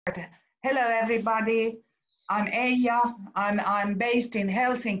Hello, everybody. I'm Eija. I'm based in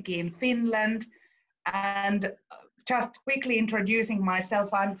Helsinki, in Finland. And just quickly introducing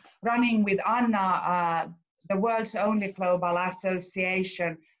myself, I'm running with Anna, the world's only global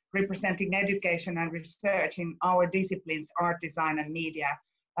association representing education and research in our disciplines, art, design, and media.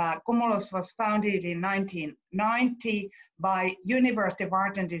 Cumulus was founded in 1990 by University of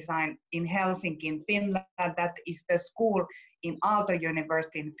Art and Design in Helsinki, in Finland. That is the school in Aalto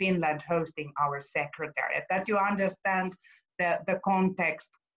University in Finland hosting our secretariat. That you understand the context,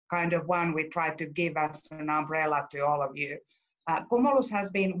 kind of one we try to give as an umbrella to all of you. Cumulus has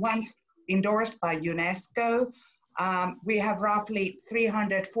been once endorsed by UNESCO. We have roughly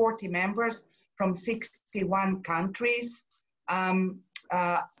 340 members from 61 countries.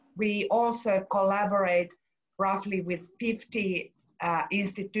 We also collaborate roughly with 50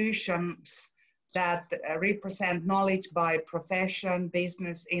 institutions that represent knowledge by profession,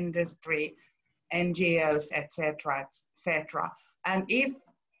 business, industry, NGOs, etc., etc. And if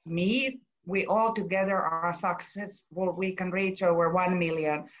we all together are successful, we can reach over 1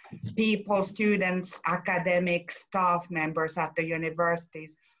 million people, students, academics, staff members at the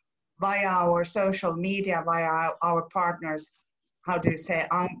universities via our social media, via our partners, how do you say,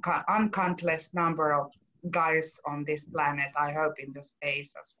 uncountless number of guys on this planet, I hope in the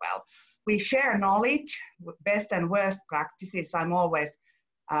space as well. We share knowledge, best and worst practices. I'm always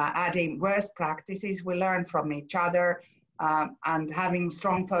adding worst practices. We learn from each other and having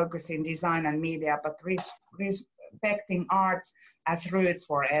strong focus in design and media, but respecting arts as roots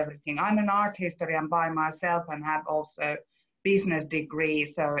for everything. I'm an art historian by myself and have also business degree,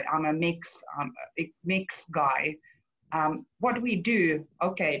 so I'm a mix guy. What we do,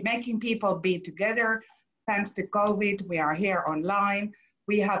 okay, making people be together. Thanks to COVID, we are here online.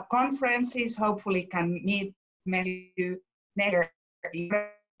 We have conferences, hopefully can meet many of you next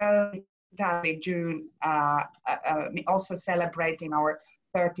year, June, also celebrating our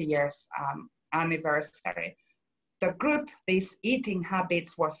 30 years anniversary. The group, These Eating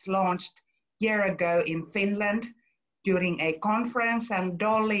Habits, was launched a year ago in Finland during a conference, and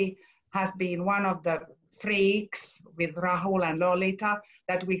Dolly has been one of the freaks with Rahul and Lolita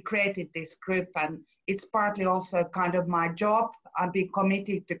that we created this group, and it's partly also kind of my job. I've been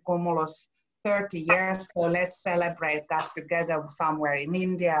committed to Cumulus 30 years, so let's celebrate that together somewhere in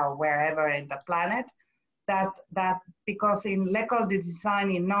India or wherever in the planet. That because in L'École de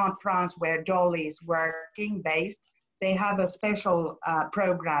Design in Nantes, France, where Dolly is working based, they have a special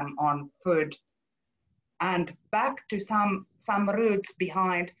program on food. And back to some roots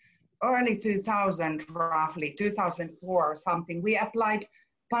behind early 2000, roughly 2004 or something, we applied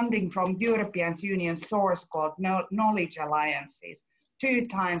funding from European Union source called Knowledge Alliances 2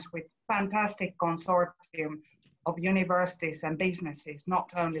 times with fantastic consortium of universities and businesses, not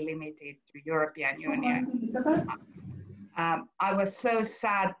only limited to European Union. I was so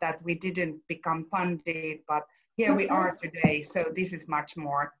sad that we didn't become funded, but here we are today, so this is much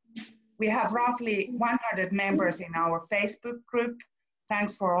more. We have roughly 100 members in our Facebook group.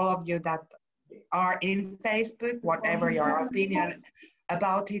 Thanks for all of you that are in Facebook, whatever your opinion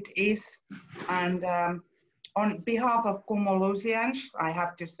about it is. And on behalf of Cumulusians, I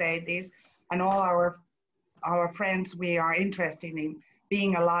have to say this, and all our friends, we are interested in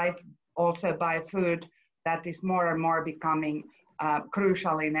being alive also by food that is more and more becoming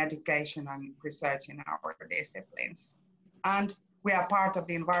crucial in education and research in our disciplines. And we are part of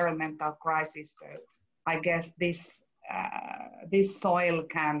the environmental crisis, so I guess this soil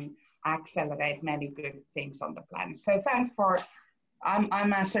can accelerate many good things on the planet. So thanks for,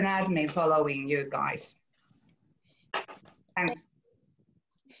 I'm as an admin following you guys. Thanks.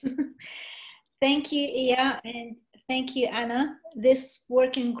 Thank you, Eija, and thank you, Anna. This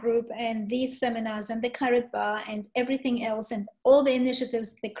working group and these seminars and the Carrot Bar and everything else and all the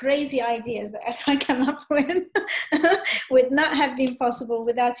initiatives, the crazy ideas that I come up with would not have been possible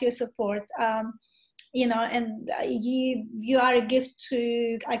without your support. You know, and you are a gift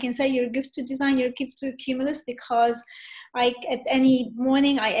to, I can say you're a gift to design, you're a gift to Cumulus, because at any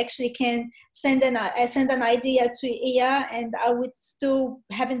morning I actually can send an idea to Eija, and I would still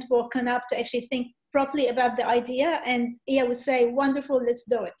haven't woken up to actually think properly about the idea, and Eija would say, wonderful, let's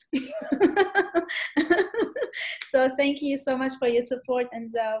do it. So thank you so much for your support and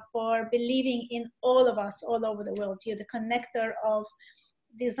for believing in all of us all over the world. You're the connector of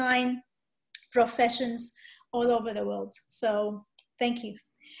design professions all over the world. So thank you.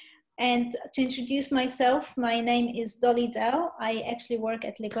 And to introduce myself, my name is Dolly Dow. I actually work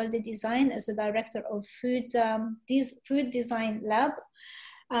at L'École de Design as a director of food design lab.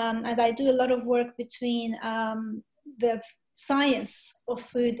 And I do a lot of work between the science of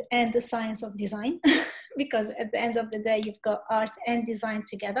food and the science of design, because at the end of the day, you've got art and design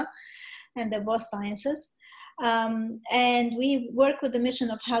together, and they're both sciences. And we work with the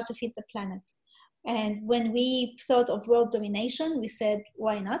mission of how to feed the planet. And when we thought of world domination, we said,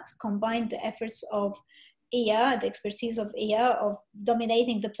 why not combine the efforts of Iya, the expertise of Iya, of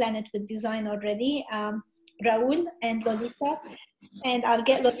dominating the planet with design already, Raul and Lolita. And I'll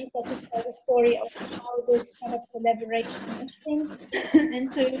get Lolita to tell the story of how this kind of collaboration mushroomed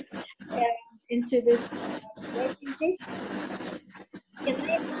into this working group. Can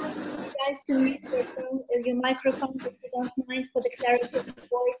I ask you guys to mute your microphones if you don't mind, for the clarity of the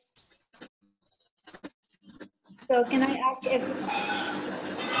voice? So can I ask everyone?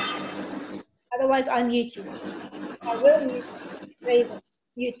 Otherwise, I'll mute you. I will mute you. Raven,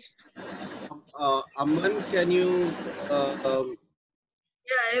 mute. Aman, can you?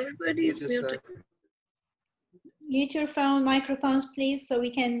 Yeah, everybody is muted. Mute your phone, microphones, please, so we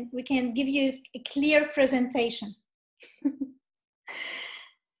can give you a clear presentation.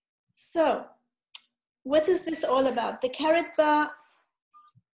 So, what is this all about? The carrot bar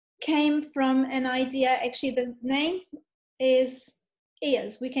came from an idea. Actually, the name is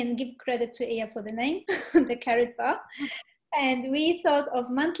Iya's. We can give credit to Iya for the name, the carrot bar. And we thought of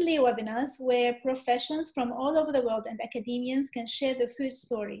monthly webinars where professions from all over the world and academians can share their food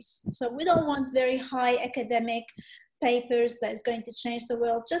stories. So we don't want very high academic papers that is going to change the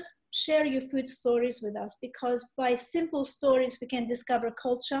world. Just share your food stories with us, because by simple stories, we can discover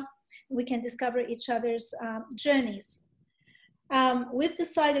culture, we can discover each other's journeys. We've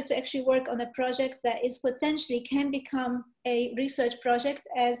decided to actually work on a project that is potentially can become a research project.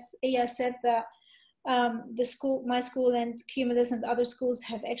 As Iya said, that the school, my school and Cumulus and other schools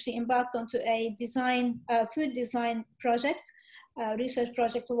have actually embarked onto a food design project, research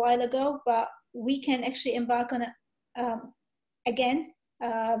project a while ago, but we can actually embark on it again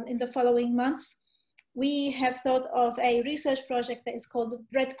in the following months. We have thought of a research project that is called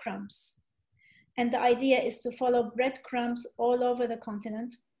Breadcrumbs. And the idea is to follow breadcrumbs all over the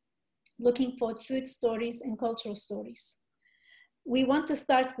continent, looking for food stories and cultural stories. We want to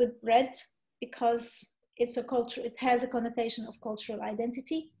start with bread because it's a culture, it has a connotation of cultural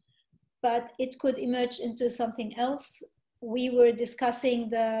identity, but it could emerge into something else. We were discussing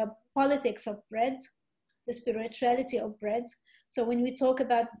the politics of bread, the spirituality of bread. So when we talk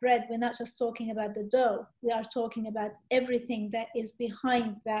about bread, we're not just talking about the dough, we are talking about everything that is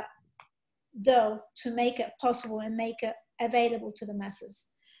behind that dough to make it possible and make it available to the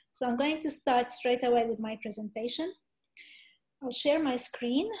masses. So I'm going to start straight away with my presentation. I'll share my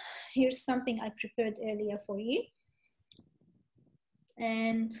screen. Here's something I prepared earlier for you.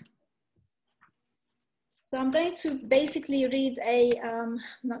 And so I'm going to basically read I'm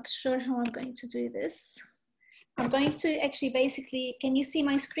not sure how I'm going to do this. I'm going to actually basically, can you see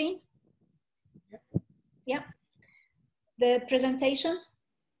my screen? Yeah. The presentation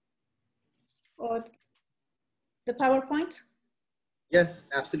or the PowerPoint? Yes,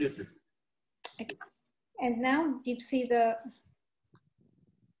 absolutely. Okay. And now you see the,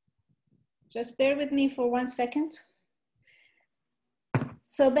 just bear with me for 1 second.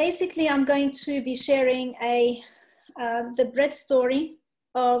 So basically I'm going to be sharing the bread story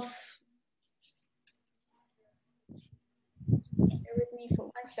of, bear with me for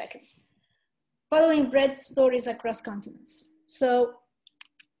 1 second. Following bread stories across continents. So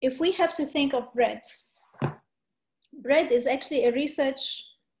if we have to think of bread, bread is actually a research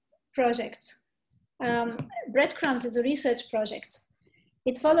project. Breadcrumbs is a research project.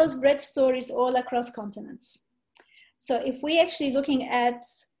 It follows bread stories all across continents. So if we actually looking at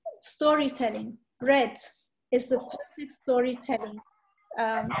storytelling, bread is the perfect storytelling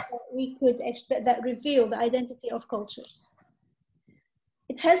that reveal the identity of cultures.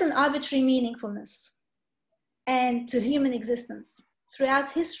 It has an arbitrary meaningfulness and to human existence.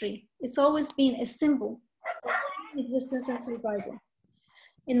 Throughout history, it's always been a symbol of human existence and survival.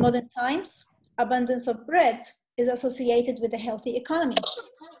 In modern times, abundance of bread is associated with a healthy economy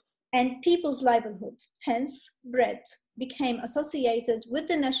and people's livelihood. Hence, bread became associated with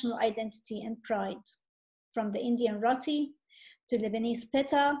the national identity and pride. From the Indian roti, to Lebanese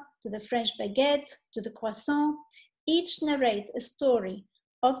pita, to the French baguette, to the croissant, each narrate a story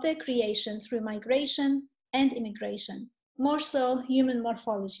of their creation through migration and immigration, more so human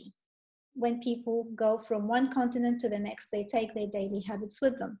morphology. When people go from one continent to the next, they take their daily habits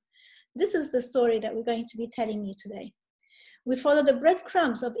with them. This is the story that we're going to be telling you today. We follow the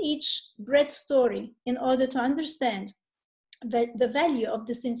breadcrumbs of each bread story in order to understand the value of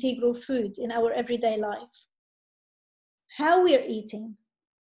this integral food in our everyday life. How we're eating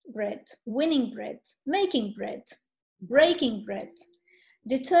bread, winning bread, making bread, breaking bread,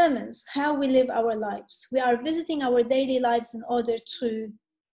 determines how we live our lives. We are visiting our daily lives in order to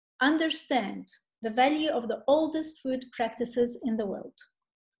understand the value of the oldest food practices in the world.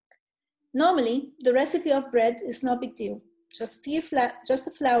 Normally, the recipe of bread is no big deal. Just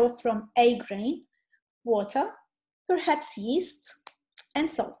a flour from a grain, water, perhaps yeast, and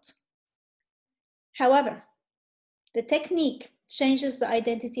salt. However, the technique changes the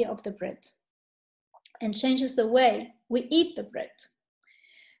identity of the bread and changes the way we eat the bread.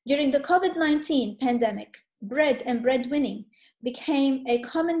 During the COVID-19 pandemic, bread and breadwinning became a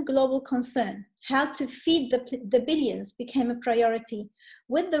common global concern. How to feed the billions became a priority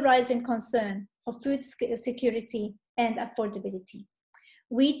with the rising concern of food security and affordability.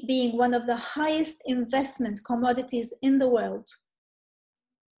 Wheat being one of the highest investment commodities in the world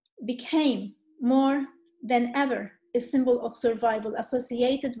became more than ever a symbol of survival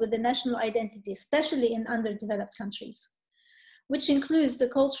associated with the national identity, especially in underdeveloped countries, which includes the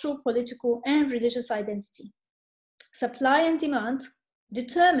cultural, political, and religious identity. Supply and demand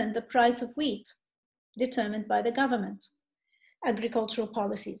determine the price of wheat, determined by the government. Agricultural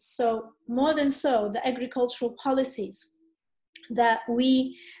policies. So more than so, the agricultural policies that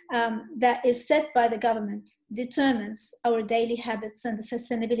is set by the government determines our daily habits and the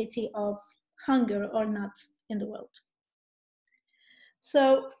sustainability of hunger or not in the world.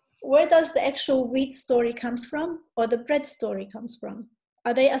 So where does the actual wheat story comes from, or the bread story comes from?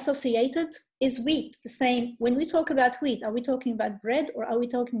 Are they associated? Is wheat the same? When we talk about wheat, are we talking about bread, or are we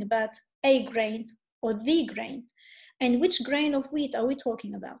talking about a grain or the grain? And which grain of wheat are we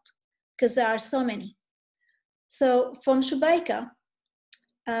talking about? Because there are so many. So from Shubaika,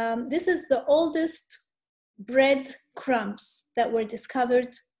 this is the oldest bread crumbs that were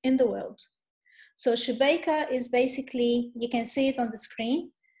discovered in the world. So Shubaika is basically, you can see it on the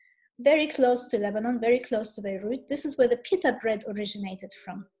screen, very close to Lebanon, very close to Beirut. This is where the pita bread originated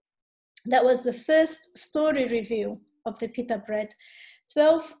from. That was the first story review of the pita bread,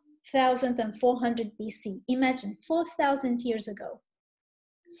 12,400 BC. Imagine, 4,000 years ago.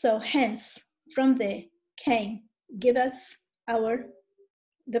 So hence, from there came, the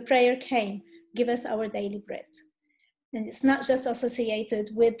prayer came, give us our daily bread. And it's not just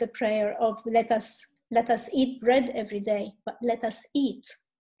associated with the prayer of let us eat bread every day, but let us eat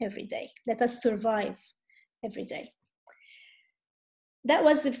every day. Let us survive every day. That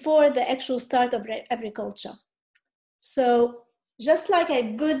was before the actual start of agriculture. So just like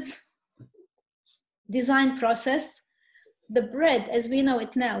a good design process, the bread, as we know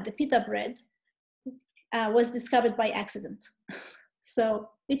it now, the pita bread, was discovered by accident. So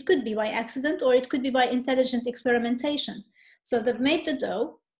it could be by accident, or it could be by intelligent experimentation. So they've made the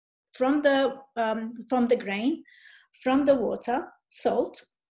dough from the grain, from the water, salt,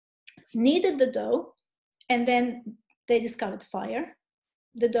 kneaded the dough, and then they discovered fire.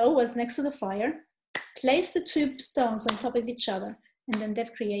 The dough was next to the fire, placed the two stones on top of each other, and then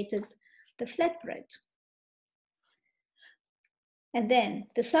they've created the flatbread. And then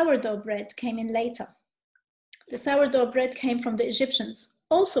the sourdough bread came in later. The sourdough bread came from the Egyptians,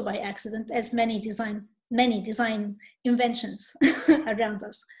 also by accident, as many design inventions around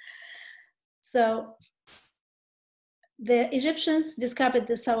us. So the Egyptians discovered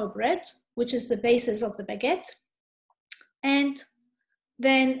the sour bread, which is the basis of the baguette. And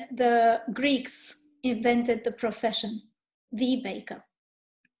then the Greeks invented the profession, the baker.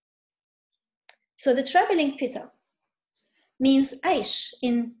 So the traveling pita means aish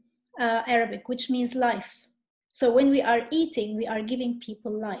in Arabic, which means life. So when we are eating, we are giving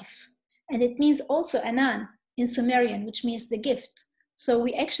people life. And it means also anan in Sumerian, which means the gift. So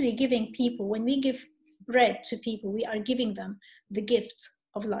we're actually giving people, when we give bread to people, we are giving them the gift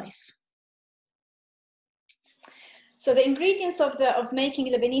of life. So the ingredients of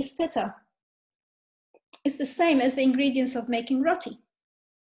making Lebanese pita is the same as the ingredients of making roti.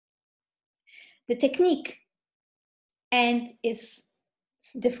 The technique and is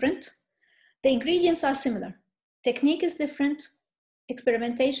different. The ingredients are similar. Technique is different,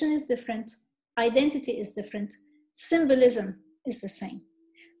 experimentation is different, identity is different, symbolism is the same.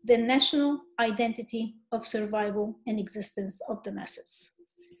 The national identity of survival and existence of the masses.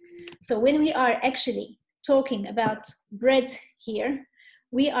 So when we are actually talking about bread here,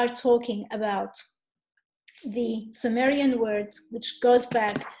 we are talking about the Sumerian word, which goes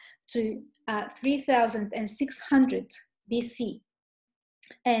back to 3,600 BC.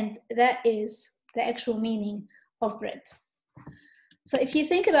 And that is the actual meaning of bread. So if you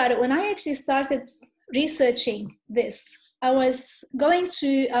think about it, when I actually started researching this, I was going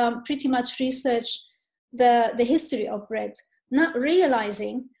to pretty much research the history of bread, not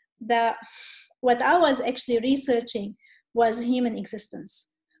realizing that what I was actually researching was human existence,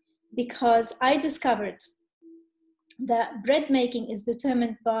 because I discovered that bread making is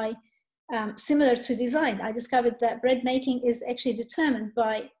determined by, similar to design, I discovered that bread making is actually determined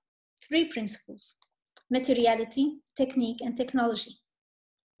by 3 principles: materiality, technique, and technology,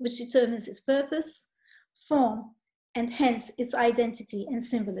 which determines its purpose, form, and hence its identity and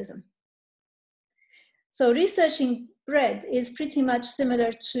symbolism. So researching bread is pretty much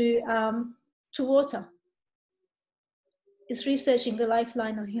similar to water. It's researching the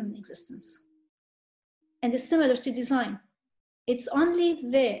lifeline of human existence. And it's similar to design. It's only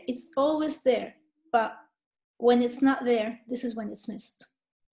there, it's always there, but when it's not there, this is when it's missed.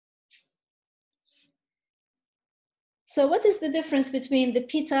 So what is the difference between the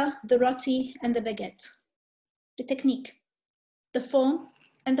pita, the roti, and the baguette? The technique, the form,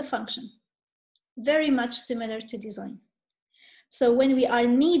 and the function. Very much similar to design. So when we are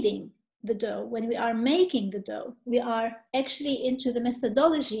kneading the dough, when we are making the dough, we are actually into the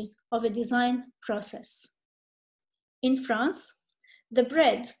methodology of a design process. In France, the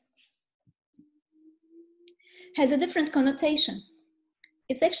bread has a different connotation.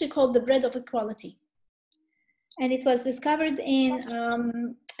 It's actually called the bread of equality. And it was discovered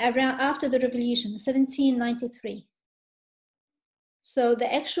in around after the revolution, 1793. So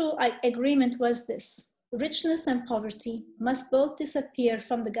the actual agreement was this: richness and poverty must both disappear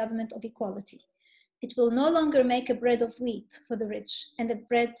from the government of equality. It will no longer make a bread of wheat for the rich and a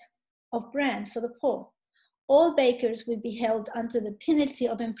bread of bran for the poor. All bakers will be held under the penalty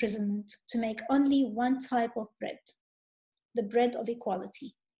of imprisonment to make only one type of bread, the bread of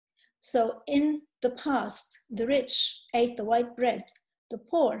equality. So in the past, the rich ate the white bread, the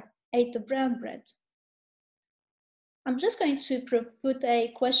poor ate the brown bread. I'm just going to put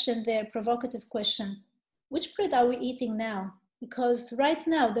a question there, provocative question. Which bread are we eating now? Because right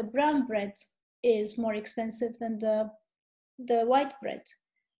now the brown bread is more expensive than the white bread.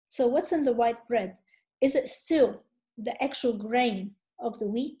 So what's in the white bread? Is it still the actual grain of the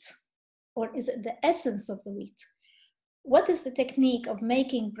wheat, or is it the essence of the wheat? What is the technique of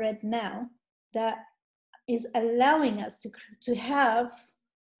making bread now that is allowing us to have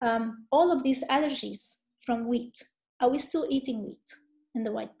all of these allergies from wheat? Are we still eating wheat in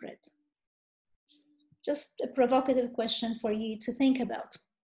the white bread? Just a provocative question for you to think about.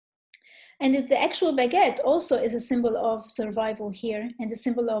 And the actual baguette also is a symbol of survival here and a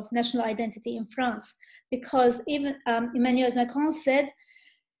symbol of national identity in France, because even Emmanuel Macron said,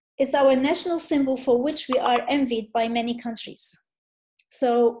 it's our national symbol for which we are envied by many countries.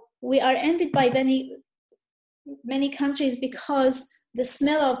 So we are envied by many countries because the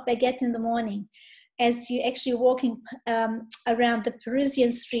smell of baguette in the morning, as you actually walking around the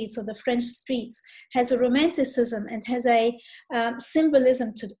Parisian streets or the French streets, has a romanticism and has a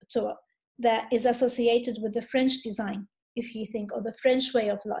symbolism to it that is associated with the French design, if you think, or the French way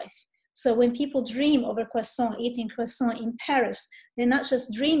of life. So when people dream of a croissant, eating croissant in Paris, they're not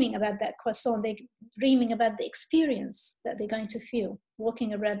just dreaming about that croissant, they're dreaming about the experience that they're going to feel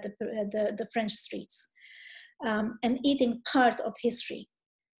walking around the French streets and eating part of history.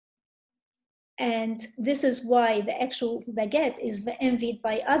 And this is why the actual baguette is envied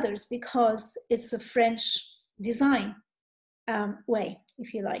by others, because it's a French design way,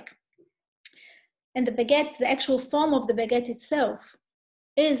 if you like. And the baguette, the actual form of the baguette itself,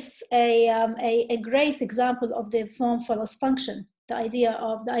 is a great example of the form follows function, the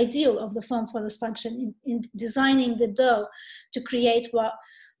ideal of the form follows function in designing the dough to create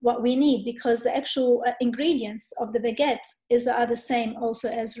what we need, because the actual ingredients of the baguette are the same also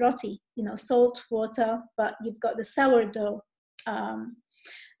as roti, salt, water, but you've got the sourdough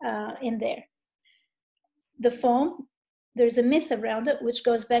in there. The form, there's a myth around it, which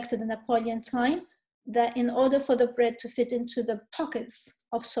goes back to the Napoleon time, that in order for the bread to fit into the pockets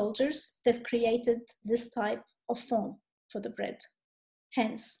of soldiers, they've created this type of form for the bread.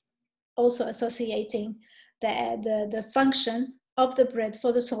 Hence, also associating the function of the bread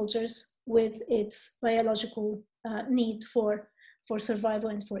for the soldiers with its biological need for survival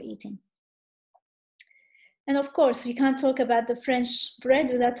and for eating. And of course, we can't talk about the French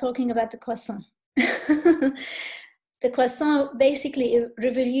bread without talking about the croissant. The croissant basically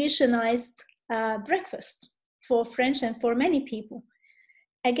revolutionized breakfast for French and for many people.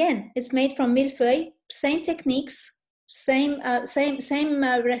 Again, it's made from millefeuille, same techniques, same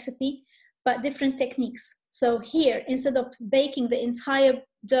recipe, but different techniques. So here, instead of baking the entire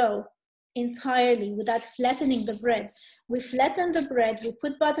dough entirely without flattening the bread, we flatten the bread, we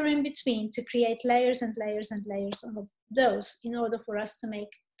put butter in between to create layers and layers and layers of doughs in order for us to make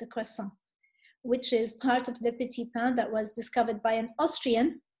the croissant, which is part of le petit pain that was discovered by an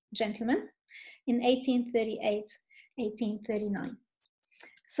Austrian gentleman in 1838, 1839.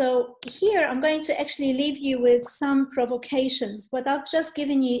 So here I'm going to actually leave you with some provocations. What I've just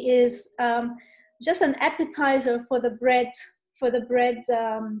given you is just an appetizer for the bread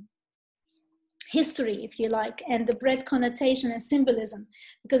history, if you like, and the bread connotation and symbolism,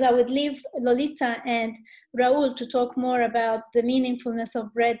 because I would leave Lolita and Raul to talk more about the meaningfulness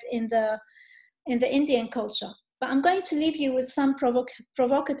of bread in the Indian culture. But I'm going to leave you with some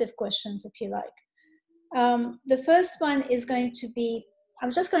provocative questions, if you like. The first one is going to be,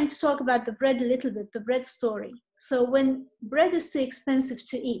 I'm just going to talk about the bread a little bit, the bread story. So when bread is too expensive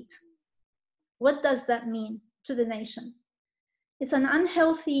to eat, what does that mean to the nation? It's an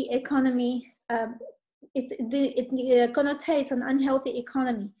unhealthy economy. It connotates an unhealthy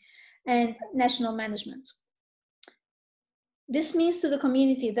economy and national management. This means to the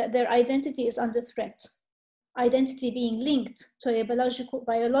community that their identity is under threat, identity being linked to a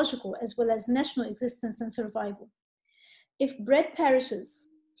biological as well as national existence and survival. If bread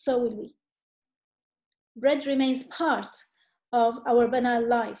perishes, so will we. Bread remains part of our banal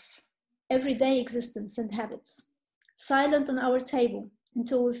life, everyday existence and habits, silent on our table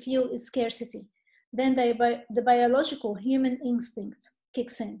until we feel its scarcity. Then the biological human instinct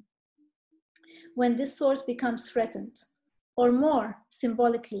kicks in. When this source becomes threatened, or more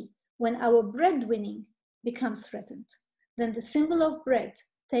symbolically, when our breadwinning becomes threatened, then the symbol of bread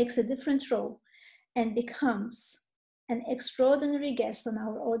takes a different role and becomes an extraordinary guest on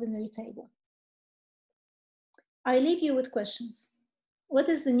our ordinary table. I leave you with questions. What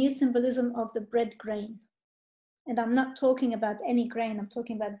is the new symbolism of the bread grain? And I'm not talking about any grain, I'm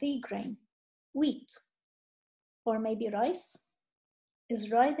talking about the grain, wheat, or maybe rice.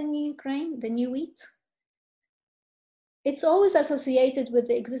 Is rye the new grain, the new wheat? It's always associated with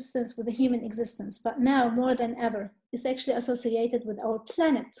the existence, with the human existence, but now more than ever, it's actually associated with our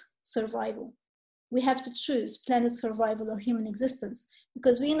planet survival. We have to choose planet survival or human existence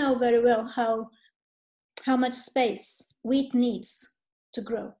because we know very well how much space wheat needs to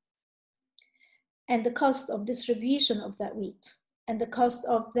grow. And the cost of distribution of that wheat, and the cost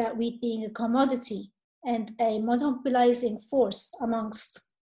of that wheat being a commodity and a monopolizing force amongst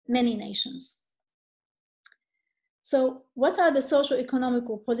many nations. So what are the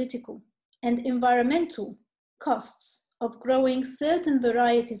socio-economical, political, and environmental costs of growing certain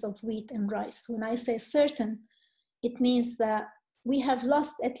varieties of wheat and rice? When I say certain, it means that we have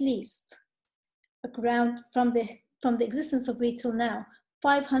lost at least around, from the existence of wheat till now,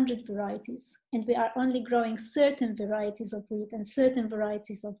 500 varieties, and we are only growing certain varieties of wheat and certain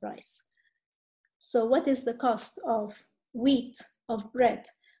varieties of rice. So what is the cost of wheat, of bread,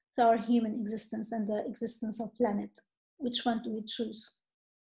 to our human existence and the existence of planet? Which one do we choose?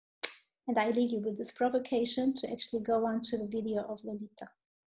 And I leave you with this provocation to actually go on to the video of Lolita.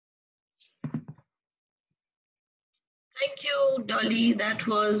 Thank you, Dolly. That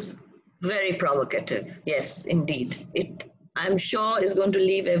was very provocative. Yes, indeed. It, I'm sure, is going to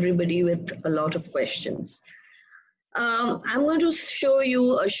leave everybody with a lot of questions. I'm going to show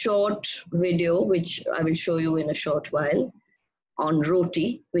you a short video, which I will show you in a short while, on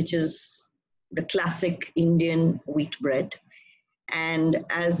roti, which is the classic Indian wheat bread. And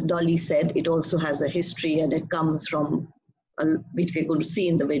as Dolly said, it also has a history, and it comes from, which we're going to see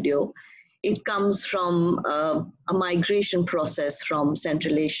in the video, it comes from a migration process from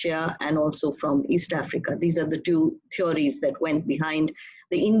Central Asia and also from East Africa. These are the two theories that went behind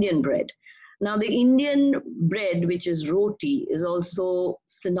the Indian bread. Now, the Indian bread, which is roti, is also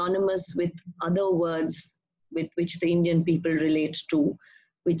synonymous with other words with which the Indian people relate to,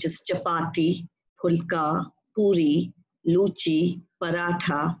 which is chapati, pulka, puri, luchi,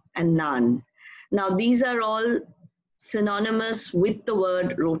 paratha, and naan. Now, these are all synonymous with the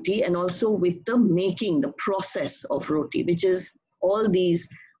word roti and also with the making, the process of roti, which is all these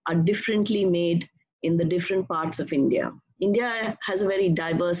are differently made in the different parts of India. India has a very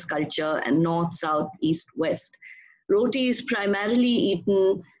diverse culture, and north, south, east, west. Roti is primarily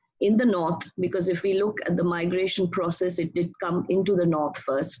eaten in the north because if we look at the migration process, it did come into the north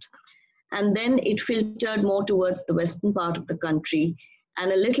first. And then it filtered more towards the western part of the country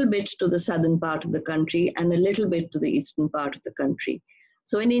and a little bit to the southern part of the country and a little bit to the eastern part of the country.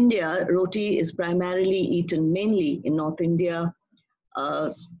 So in India, roti is primarily eaten mainly in North India,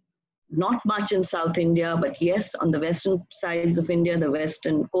 not much in South India, but yes, on the western sides of India, the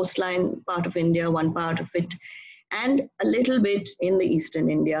western coastline part of India, one part of it, and a little bit in the eastern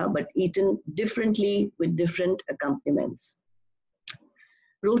India, but eaten differently with different accompaniments.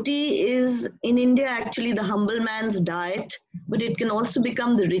 Roti is in India actually the humble man's diet, but it can also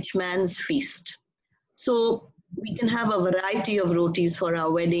become the rich man's feast. So we can have a variety of rotis for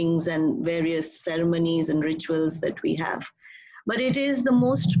our weddings and various ceremonies and rituals that we have. But it is the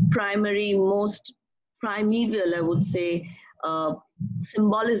most primary, most primeval, I would say,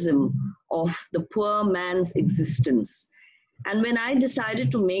 symbolism of the poor man's existence. And when I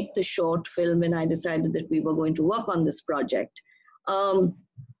decided to make the short film, and I decided that we were going to work on this project,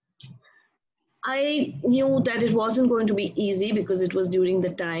 I knew that it wasn't going to be easy because it was during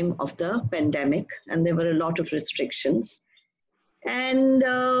the time of the pandemic and there were a lot of restrictions. And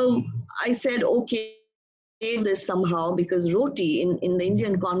I said, okay, this somehow, because roti in the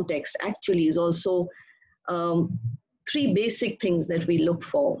Indian context actually is also three basic things that we look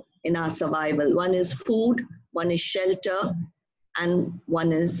for in our survival. One is food, one is shelter, and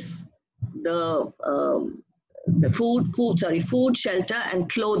one is the food, shelter, and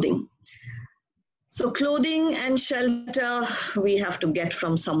clothing. So clothing and shelter we have to get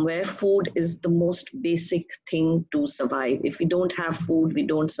from somewhere. Food is the most basic thing to survive. If we don't have food, we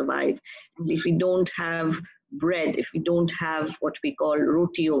don't survive. If we don't have bread, if we don't have what we call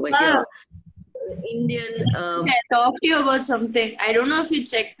roti over here, Indian... Can I talk to you about something? I don't know if you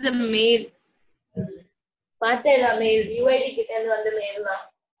checked the mail. Matela mail, UID kitchen on the mail.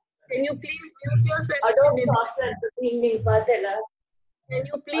 Can you please mute yourself? Adobe software evening, Matela. Can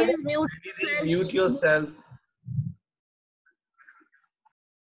you please Mute yourself.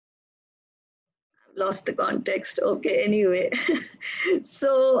 Lost the context. Okay, anyway.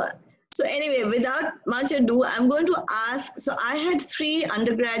 So anyway, without much ado, I'm going to ask. So I had 3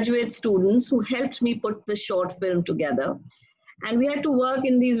 undergraduate students who helped me put the short film together. And we had to work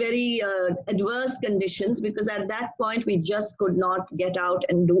in these very adverse conditions because at that point we just could not get out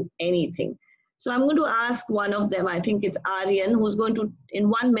and do anything. So I'm going to ask one of them, I think it's Aryan, who's going to, in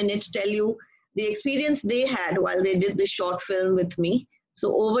 1 minute, tell you the experience they had while they did the short film with me.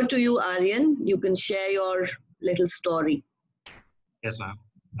 So over to you, Aryan. You can share your little story. Yes, ma'am.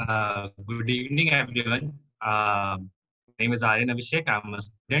 Good evening, everyone. My name is Aryan Abhishek. I'm a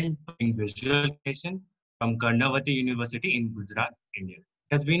student in visual animation from Karnavati University in Gujarat, India.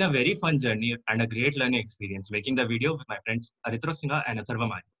 It has been a very fun journey and a great learning experience making the video with my friends Aritra Singha and Atharva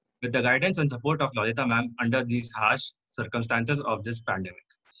Mani, with the guidance and support of Lalita ma'am under these harsh circumstances of this pandemic.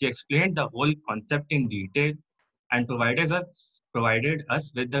 She explained the whole concept in detail and provided us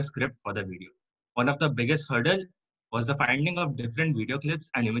with the script for the video. One of the biggest hurdles was the finding of different video clips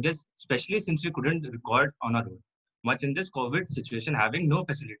and images, especially since we couldn't record on our own, much in this COVID situation having no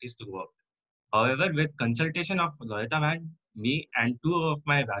facilities to work. However, with consultation of Lalita ma'am, me and 2 of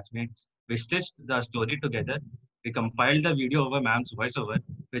my batchmates, we stitched the story together. We compiled the video over ma'am's voiceover,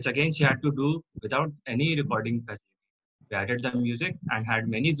 which again she had to do without any recording facility. We added the music and had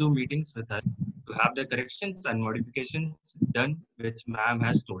many Zoom meetings with her to have the corrections and modifications done, which ma'am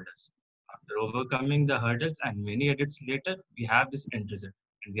has told us. After overcoming the hurdles and many edits later, we have this end result.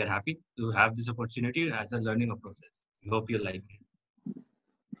 And we are happy to have this opportunity as a learning process. We hope you like it.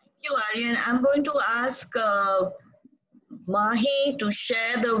 Thank you, Aryan. I'm going to ask Mahi to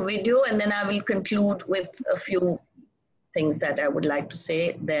share the video and then I will conclude with a few things that I would like to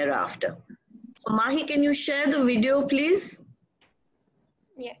say thereafter. So Mahi, can you share the video, please?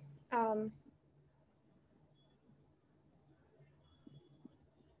 Yes.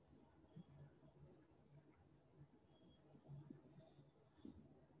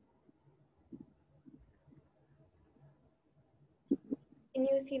 Can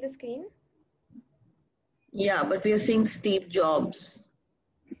you see the screen? Yeah, but we are seeing Steve Jobs.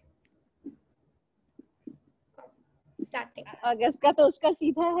 Starting. अगस्त का तो उसका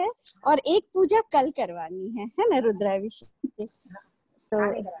सीधा है और एक पूजा कल करवानी है ना रुद्राभिषेक तो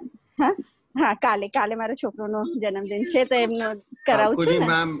हाँ काले काले मारे छोकरों जन्मदिन છે તો એમનો કરાવું છું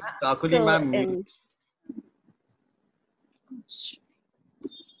ને કાકુલી ma'am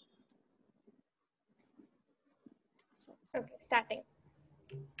Okay, starting.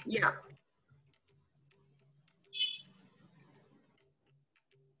 Yeah.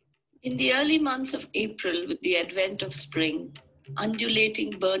 In the early months of April, with the advent of spring,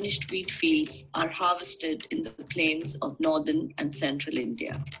 undulating burnished wheat fields are harvested in the plains of northern and central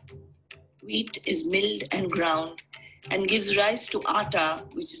India. Wheat is milled and ground and gives rise to atta,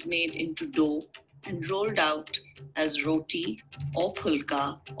 which is made into dough and rolled out as roti or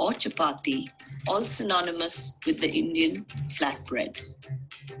pulka or chapati, all synonymous with the Indian flatbread.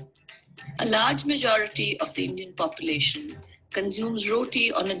 A large majority of the Indian population consumes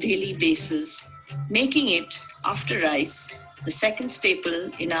roti on a daily basis, making it, after rice, the second staple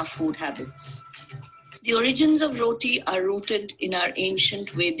in our food habits. The origins of roti are rooted in our ancient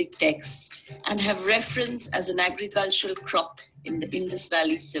Vedic texts and have reference as an agricultural crop in the Indus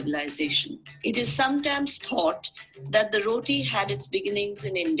Valley civilization. It is sometimes thought that the roti had its beginnings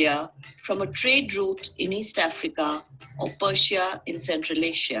in India from a trade route in East Africa or Persia in Central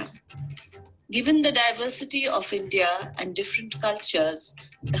Asia. Given the diversity of India and different cultures,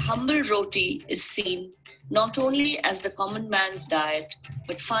 the humble roti is seen not only as the common man's diet,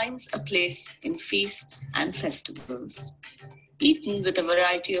 but finds a place in feasts and festivals. Eaten with a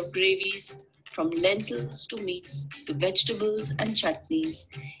variety of gravies, from lentils to meats to vegetables and chutneys,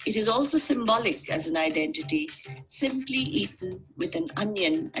 it is also symbolic as an identity, simply eaten with an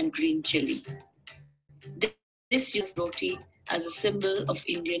onion and green chili. This uses roti as a symbol of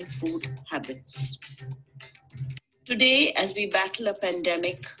Indian food habits. Today, as we battle a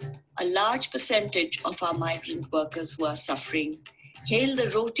pandemic, a large percentage of our migrant workers who are suffering hail the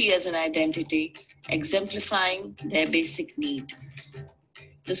roti as an identity, exemplifying their basic need.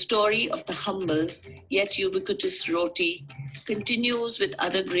 The story of the humble yet ubiquitous roti continues with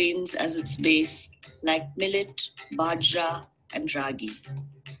other grains as its base, like millet, bajra, and ragi.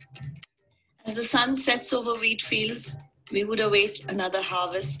 As the sun sets over wheat fields, we would await another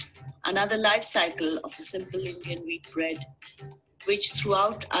harvest, another life cycle of the simple Indian wheat bread, which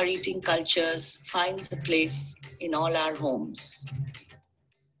throughout our eating cultures finds a place in all our homes.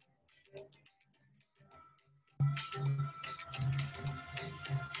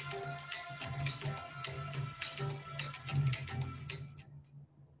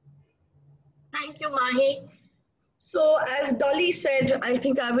 Thank you, Mahi. So as Dolly said, I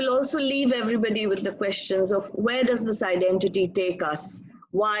think I will also leave everybody with the questions of where does this identity take us?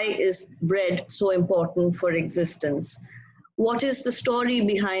 Why is bread so important for existence? What is the story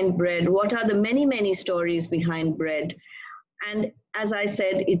behind bread? What are the many, many stories behind bread? And as I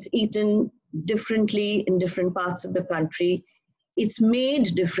said, it's eaten differently in different parts of the country. It's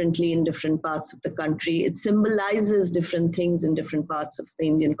made differently in different parts of the country. It symbolizes different things in different parts of the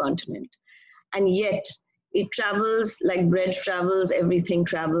Indian continent. And yet, it travels like bread travels, everything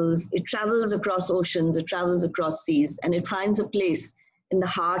travels. It travels across oceans, it travels across seas, and it finds a place in the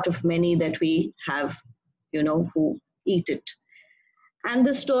heart of many that we have, who eat it. And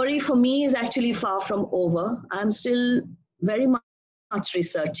the story for me is actually far from over. I'm still very much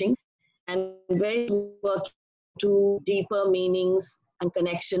researching and very working to deeper meanings and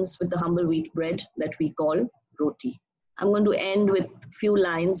connections with the humble wheat bread that we call roti. I'm going to end with a few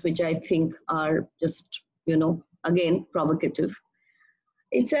lines which I think are just, again, provocative.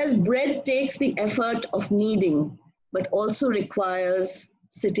 It says, bread takes the effort of kneading, but also requires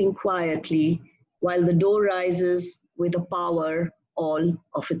sitting quietly while the dough rises with a power all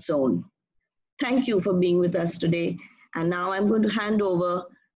of its own. Thank you for being with us today. And now I'm going to hand over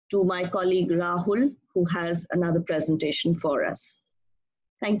to my colleague Rahul, who has another presentation for us.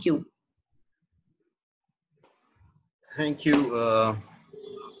 Thank you. Thank you,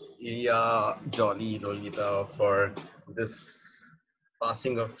 Ilya, Dolly, Lolita, for this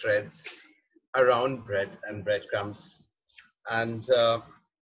passing of threads around bread and breadcrumbs. And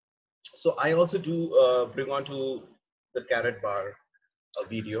so I also do bring on to the carrot bar a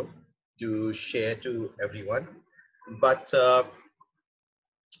video to share to everyone, but a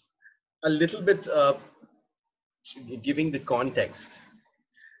little bit giving the context.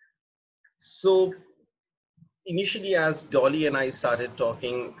 So initially, as Dolly and I started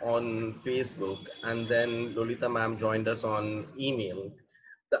talking on Facebook, and then Lolita ma'am joined us on email,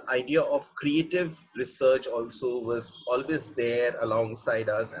 the idea of creative research also was always there alongside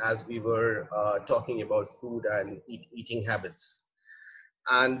us as we were talking about food and eating habits.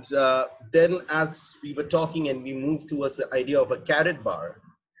 And then as we were talking and we moved towards the idea of a carrot bar,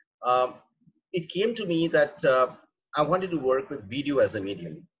 it came to me that I wanted to work with video as a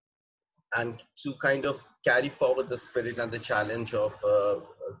medium and to kind of carry forward the spirit and the challenge of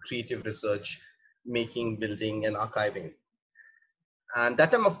creative research, making, building, and archiving. And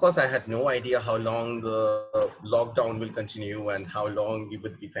that time, of course, I had no idea how long the lockdown will continue and how long we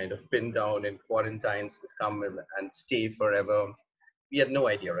would be kind of pinned down and quarantines would come and stay forever. We had no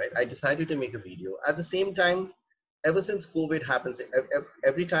idea, right? I decided to make a video. At the same time, ever since COVID happens,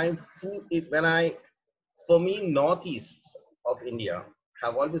 every time food, for me, northeasts of India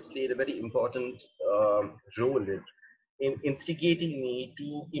have always played a very important role in instigating me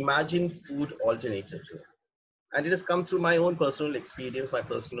to imagine food alternatively. And it has come through my own personal experience, my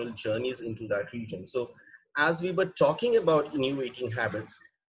personal journeys into that region. So as we were talking about new eating habits,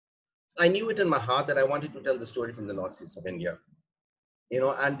 I knew it in my heart that I wanted to tell the story from the northeast of India.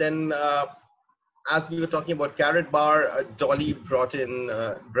 And then as we were talking about carrot bar, Dolly brought in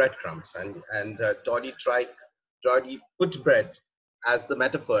breadcrumbs, and Dolly put bread as the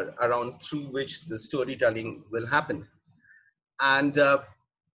metaphor around through which the storytelling will happen. And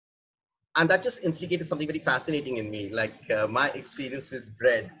that just instigated something very fascinating in me, like my experience with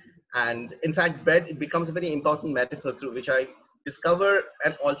bread. And in fact, bread, it becomes a very important metaphor through which I discover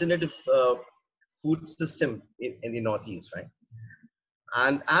an alternative food system in the Northeast, right?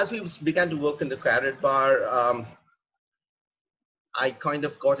 And as we began to work in the carrot bar, I kind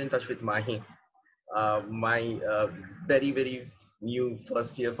of got in touch with Mahi, my very, very new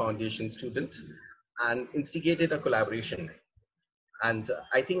first year foundation student, and instigated a collaboration. And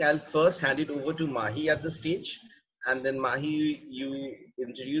I think I'll first hand it over to Mahi at the stage. And then Mahi, you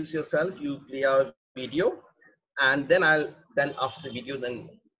introduce yourself, you play our video, and then after the video, then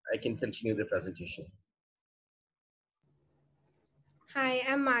I can continue the presentation. Hi,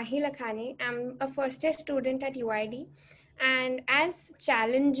 I'm Mahi Lakhani. I'm a first year student at UID. And as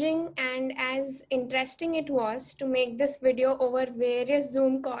challenging and as interesting it was to make this video over various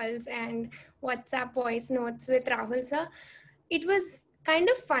Zoom calls and WhatsApp voice notes with Rahul sir, it was kind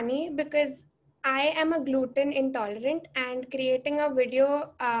of funny because I am a gluten intolerant, and creating a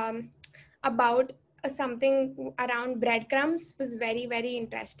video about something around breadcrumbs was very, very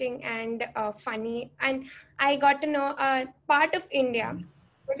interesting and funny. And I got to know a part of India,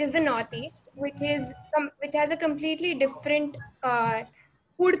 which is the Northeast, which has a completely different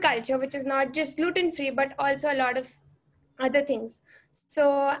food culture, which is not just gluten free, but also a lot of other things.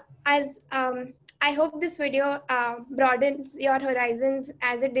 So as I hope this video broadens your horizons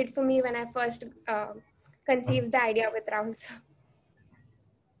as it did for me when I first conceived the idea with Rahul sir.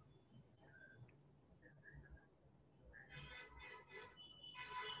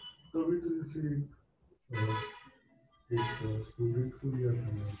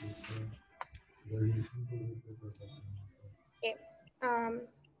 Okay.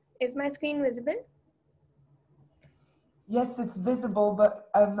 Is my screen visible? Yes, it's visible, but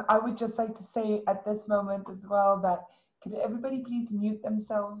I would just like to say at this moment as well that could everybody please mute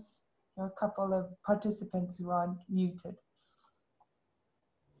themselves? There are a couple of participants who aren't muted.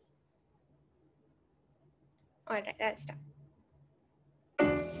 All right, I'll start.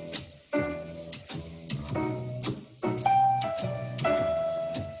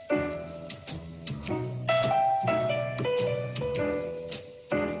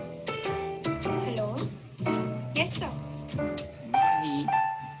 Hello? Yes, sir.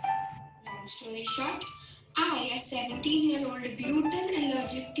 Long story short, I, a 17-year-old gluten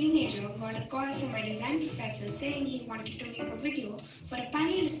allergic teenager, got a call from my design professor saying he wanted to make a video for a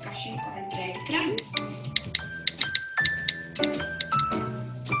panel discussion called Breadcrumbs.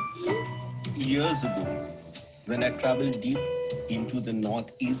 Years ago, when I traveled deep into the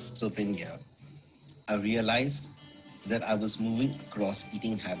northeast of India, I realized that I was moving across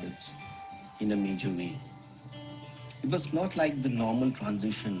eating habits in a major way. It was not like the normal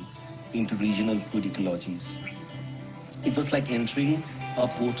transition into regional food ecologies. It was like entering a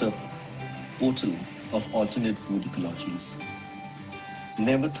portal of alternate food ecologies.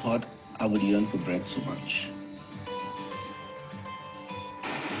 Never thought I would yearn for bread so much.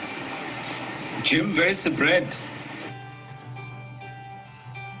 Jim, where's the bread?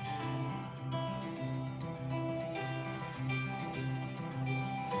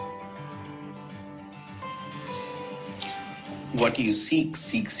 What you seek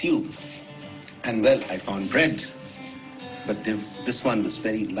seeks you. And well, I found bread. But this one was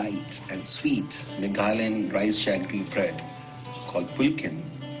very light and sweet, Meghalayan rice jaggery bread called pulkin.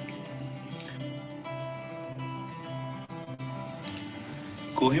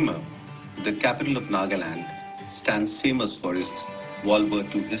 Kohima, the capital of Nagaland, stands famous for its World War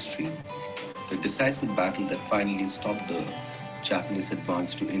II history, the decisive battle that finally stopped the Japanese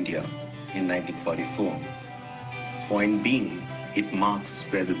advance to India in 1944. Point being, it marks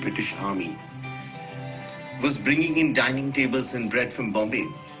where the British Army was bringing in dining tables and bread from Bombay.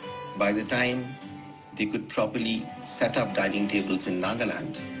 By the time they could properly set up dining tables in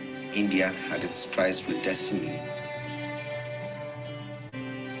Nagaland, India had its tryst with destiny.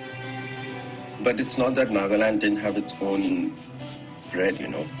 But it's not that Nagaland didn't have its own bread, you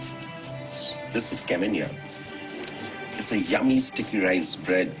know. This is Kemenya. It's a yummy sticky rice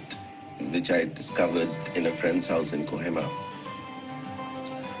bread which I discovered in a friend's house in Kohima.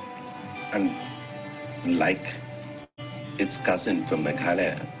 And like its cousin from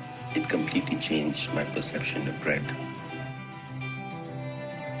Meghalaya, it completely changed my perception of bread.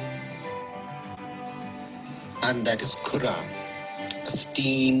 And that is kura, a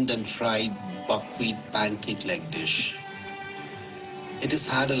steamed and fried buckwheat pancake-like dish. It is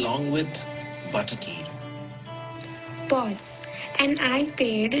had along with butter ghee. Pause. And I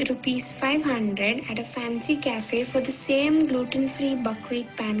paid rupees 500 at a fancy cafe for the same gluten-free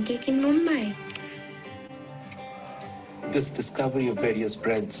buckwheat pancake in Mumbai. This discovery of various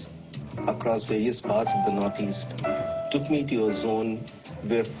breads across various parts of the Northeast took me to a zone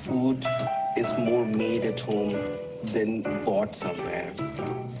where food is more made at home than bought somewhere.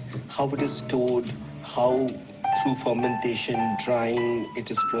 How it is stored, how through fermentation, drying, it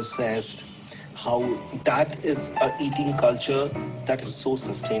is processed, how that is a eating culture that is so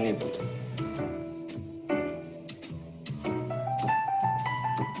sustainable.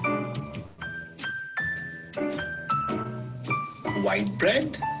 White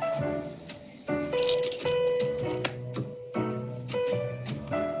bread?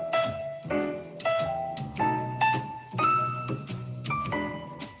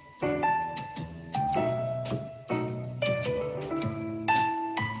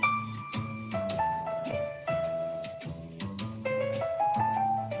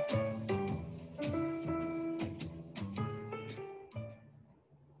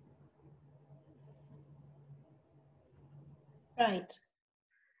 Right.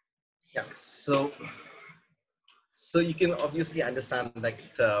 Yeah. So you can obviously understand that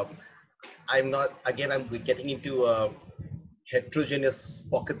I'm not, again, I'm getting into heterogeneous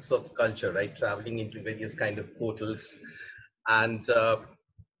pockets of culture, right? Traveling into various kind of portals. And,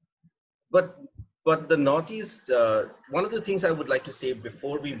 but the Northeast, one of the things I would like to say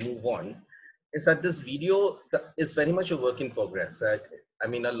before we move on is that this video is very much a work in progress. I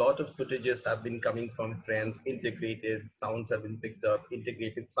mean, a lot of footages have been coming from friends, integrated, sounds have been picked up,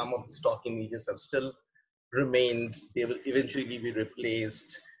 integrated. Some of the stock images have still remained. They will eventually be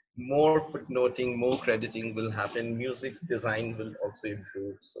replaced. More footnoting, more crediting will happen. Music design will also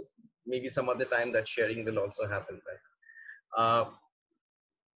improve. So maybe some other time that sharing will also happen, right?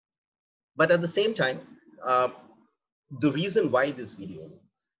 But at the same time, uh, the reason why this video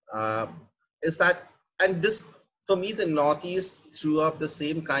uh, is that, and this, for me, the Northeast threw up the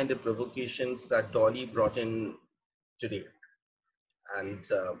same kind of provocations that Dolly brought in today. And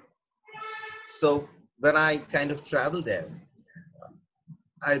so when I kind of traveled there,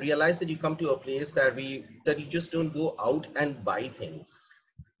 I realized that you come to a place that you just don't go out and buy things.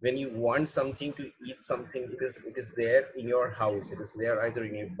 When you want something to eat something, it is there in your house. It is there either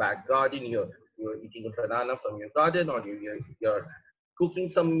in your back garden. You're eating a banana from your garden, or you're cooking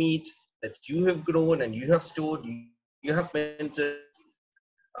some meat that you have grown and you have stored. You have fermented.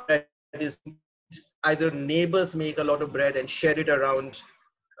 Bread is either neighbors make a lot of bread and share it around,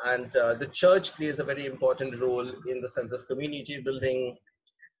 and the church plays a very important role in the sense of community building.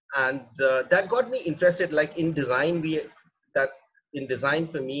 And that got me interested, like in design. In design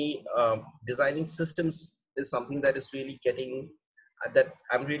for me, designing systems is something that is really getting that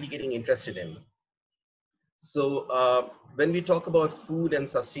I'm really getting interested in. So when we talk about food and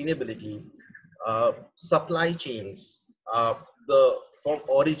sustainability, supply chains, the from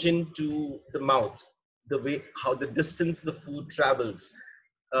origin to the mouth, the way how the distance the food travels,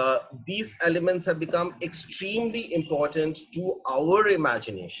 these elements have become extremely important to our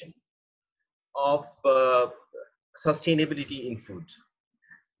imagination of sustainability in food.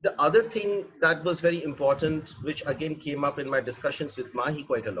 The other thing that was very important, which again came up in my discussions with Mahi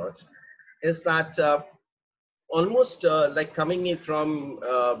quite a lot, is that almost like coming in from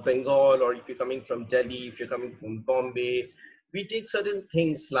Bengal, or if you're coming from Delhi, if you're coming from Bombay, we take certain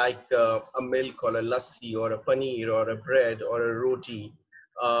things like a milk or a lassi or a paneer or a bread or a roti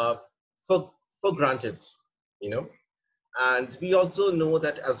uh, for granted, you know. And we also know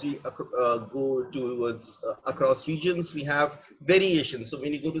that as we go towards across regions, we have variations. So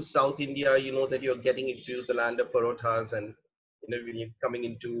when you go to South India, you know that you're getting into the land of parothas, and you know when you're coming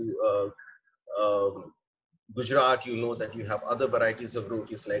into Gujarat, you know that you have other varieties of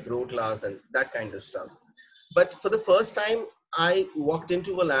rotis like rotlas and that kind of stuff. But for the first time, I walked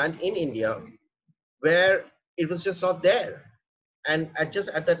into a land in India where it was just not there. And at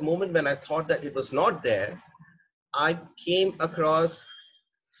that moment when I thought that it was not there, I came across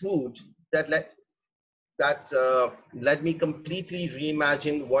food that led me completely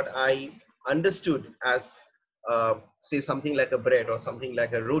reimagine what I understood as, say, something like a bread or something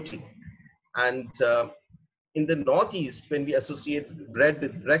like a roti. And in the Northeast, when we associate bread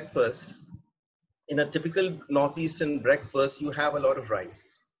with breakfast, in a typical Northeastern breakfast, you have a lot of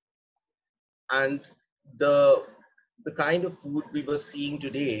rice. And the kind of food we were seeing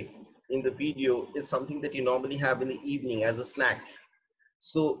today in the video is something that you normally have in the evening as a snack.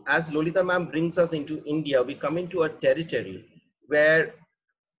 So as Lolita ma'am brings us into India, we come into a territory where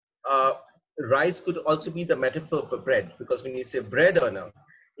rice could also be the metaphor for bread, because when you say bread earner,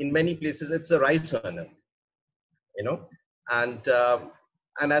 in many places it's a rice earner, you know. And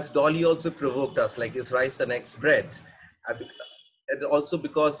as Dolly also provoked us, like, is rice the next bread? And also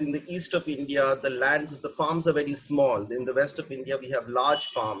because in the east of India, the lands, the farms are very small. In the west of India, we have large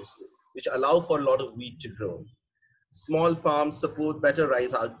farms which allow for a lot of wheat to grow. Small farms support better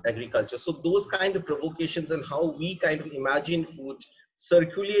rice agriculture. So those kind of provocations and how we kind of imagine food,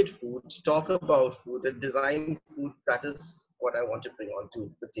 circulate food, talk about food, and design food, that is what I want to bring onto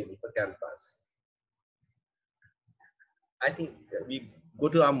the table for Canvas. I think we go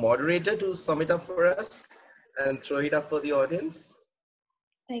to our moderator to sum it up for us and throw it up for the audience.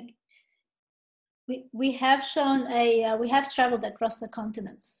 We have shown we have traveled across the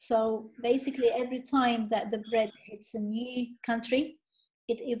continents. So basically every time that the bread hits a new country,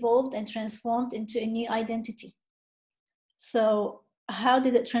 it evolved and transformed into a new identity. So how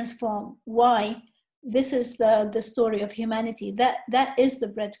did it transform? Why? This is the story of humanity. That is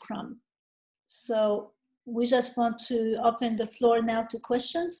the breadcrumb. So we just want to open the floor now to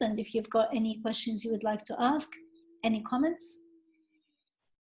questions. And if you've got any questions you would like to ask, any comments?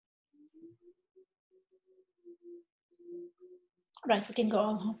 Right, we can go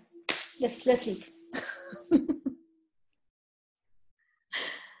on home. Let's leave.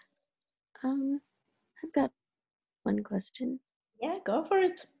 I've got one question. Yeah, go for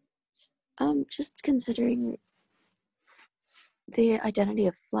it. Just considering the identity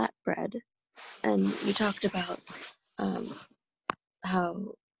of flatbread, and you talked about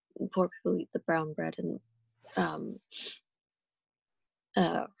how poor people eat the brown bread and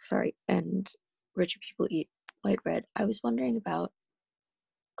and richer people eat white bread. I was wondering about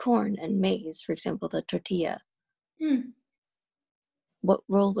corn and maize, for example, the tortilla. What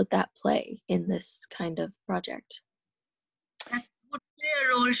role would that play in this kind of project? That would play a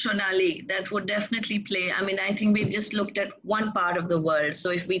role, Shonali. That would definitely play. I mean, I think we've just looked at one part of the world. So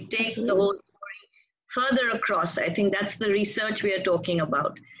if we take the whole story further across, I think that's the research we are talking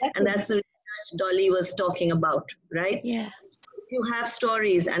about. And that's the research Dolly was talking about, right? Yeah. So if you have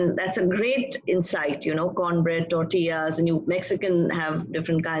stories, and that's a great insight, you know, cornbread, tortillas, and Mexican have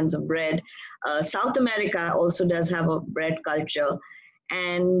different kinds of bread. South America also does have a bread culture.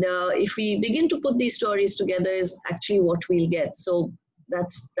 And if we begin to put these stories together is actually what we'll get. So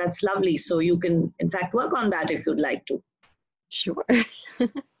that's lovely. So you can, in fact, work on that if you'd like to. Sure.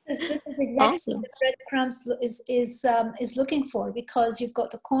 This is exactly awesome. what the breadcrumbs is looking for, because you've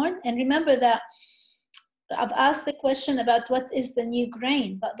got the corn. And remember that I've asked the question about what is the new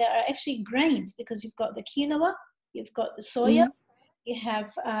grain, but there are actually grains, because you've got the quinoa, you've got the soya, you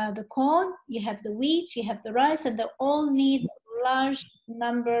have the corn, you have the wheat, you have the rice, and they all need large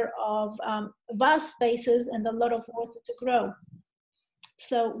number of vast spaces and a lot of water to grow.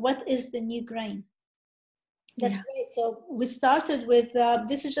 So what is the new grain? That's great. So we started with,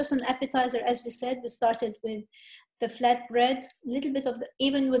 this is just an appetizer, as we said. We started with the flat bread, a little bit of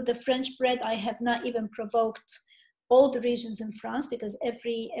even with the French bread, I have not even provoked all the regions in France, because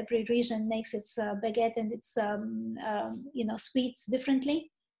every region makes its baguette and its sweets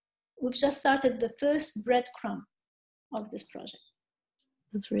differently. We've just started the first breadcrumb of this project.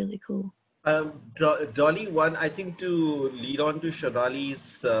 That's really cool. Dolly, one, I think to lead on to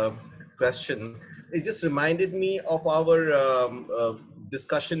Shonali's question, it just reminded me of our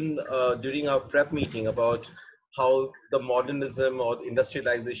discussion during our prep meeting about how the modernism or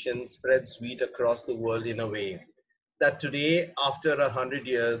industrialization spreads wheat across the world in a way that today, after 100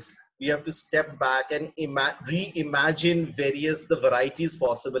 years, we have to step back and reimagine the varieties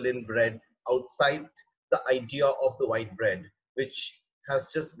possible in bread outside the idea of the white bread, which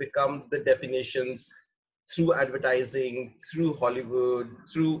has just become the definitions through advertising, through Hollywood,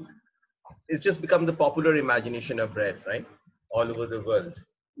 it's just become the popular imagination of bread, right? All over the world.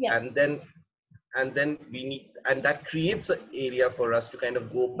 Yeah. And then we need, and that creates an area for us to kind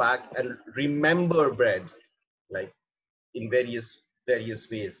of go back and remember bread, like in various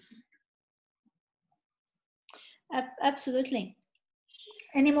ways. Absolutely.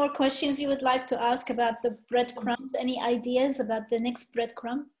 Any more questions you would like to ask about the breadcrumbs? Any ideas about the next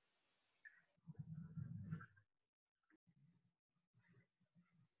breadcrumb?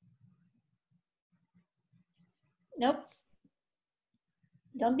 Nope.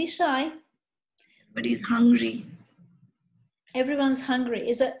 Don't be shy. But he's hungry. Everyone's hungry.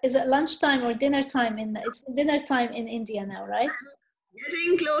 Is it lunchtime or dinner time? It's dinner time in India now, right?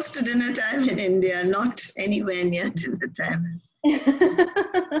 Getting close to dinner time in India, not anywhere near dinner time.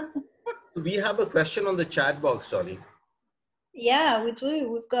 We have a question on the chat box, Dolly. Yeah, we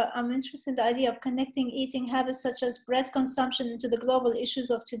do. I'm interested in the idea of connecting eating habits such as bread consumption into the global issues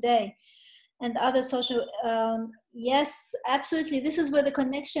of today. and other social, yes, absolutely. This is where the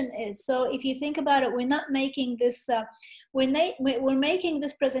connection is. So if you think about it, we're not making this, we're making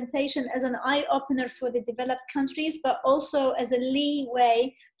this presentation as an eye-opener for the developed countries, but also as a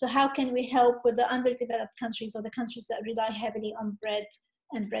leeway to how can we help with the underdeveloped countries or the countries that rely heavily on bread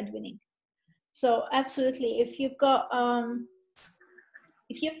and breadwinning. So absolutely, if you've got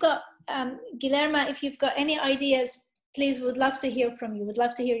Guillermo, if you've got any ideas, please, would love to hear from you. Would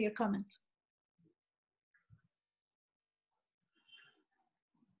love to hear your comment.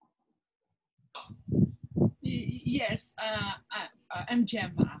 Yes, I'm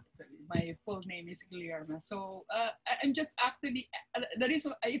Gemma, actually. My full name is Guillermo. So I'm just actually, the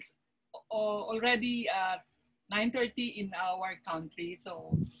reason it's already 9:30 in our country.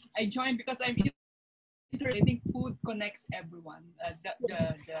 So I joined because I'm interested. I think food connects everyone,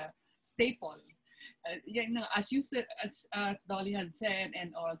 the staple. You know, as you said, as Dolly had said,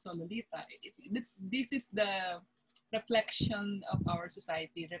 and also Lolita, this is the reflection of our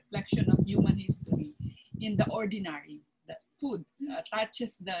society, reflection of human history in the ordinary. The food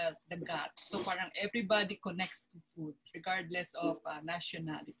touches the gut. So parang everybody connects to food, regardless of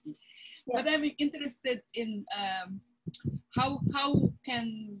nationality. Yeah. But I'm interested in how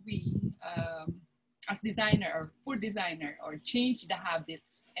can we, as designer or food designer, or change the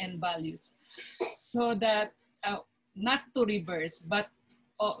habits and values so that not to reverse, but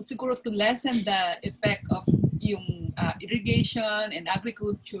siguro to lessen the effect of yung irrigation and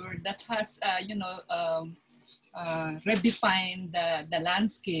agriculture that has, redefined the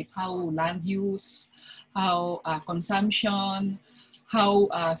landscape, how land use, how consumption, how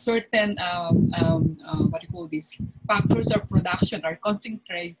certain what do you call this, factors of production are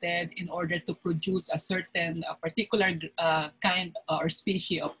concentrated in order to produce a certain particular kind or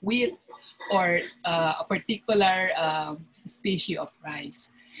species of wheat, or a particular species of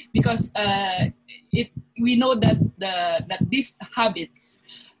rice, because we know that these habits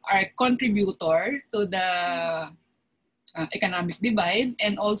are contributor to the economic divide,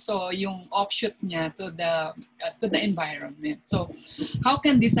 and also yung offshoot niya to the environment. So how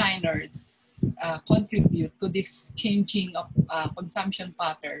can designers contribute to this changing of consumption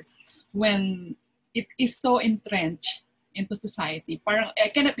pattern when it is so entrenched into society? Parang I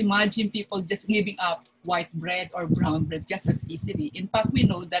cannot imagine people just giving up white bread or brown bread just as easily. In fact, we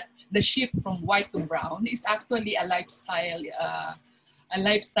know that the shift from white to brown is actually a lifestyle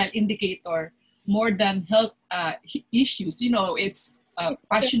indicator more than health issues. You know, it's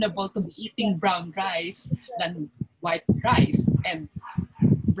fashionable to be eating brown rice than white rice, and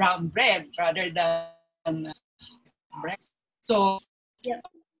brown bread rather than bread. So yeah,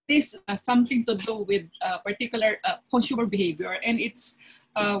 this something to do with particular consumer behavior, and it's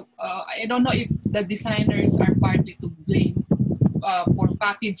I don't know if the designers are partly to blame for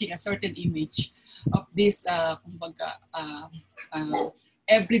packaging a certain image of this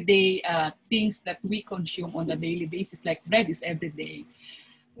everyday things that we consume on a daily basis, like bread is everyday.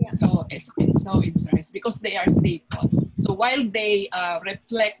 Yeah. So it's rice because they are staple. So while they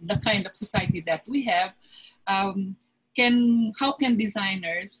reflect the kind of society that we have, how can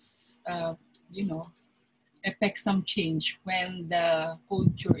designers, effect some change when the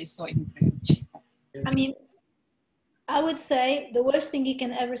culture is so entrenched? I mean, I would say the worst thing you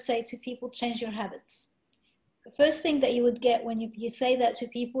can ever say to people: change your habits. The first thing that you would get when you say that to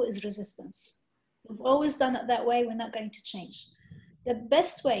people is resistance. We've always done it that way, we're not going to change. The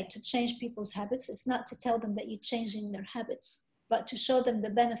best way to change people's habits is not to tell them that you're changing their habits, but to show them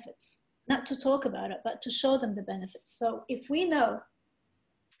the benefits. Not to talk about it, but to show them the benefits. So if we know,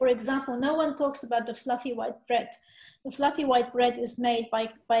 for example, no one talks about the fluffy white bread. The fluffy white bread is made by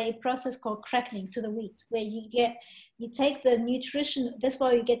a process called crackling to the wheat, where you take the nutrition, that's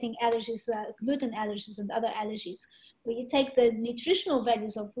why you're getting allergies, gluten allergies and other allergies, where you take the nutritional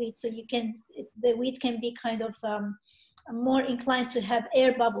values of wheat, so the wheat can be kind of more inclined to have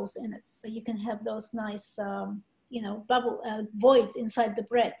air bubbles in it. So you can have those nice, voids inside the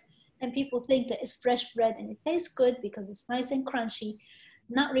bread. And people think that it's fresh bread and it tastes good because it's nice and crunchy,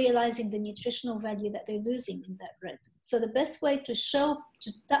 not realizing the nutritional value that they're losing in that bread. So the best way to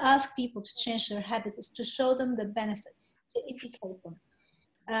ask people to change their habit is to show them the benefits, to educate them.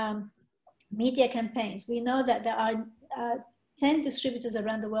 Media campaigns. We know that there are 10 distributors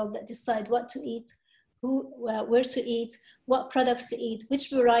around the world that decide what to eat, where to eat, what products to eat, which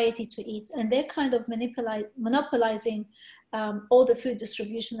variety to eat, and they're kind of monopolizing all the food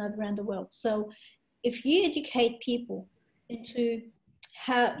distribution around the world. So if you educate people into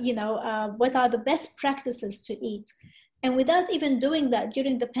how, what are the best practices to eat, And without even doing that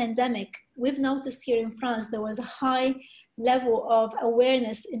during the pandemic, we've noticed here in France, there was a high level of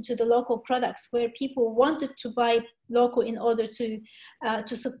awareness into the local products where people wanted to buy local in order to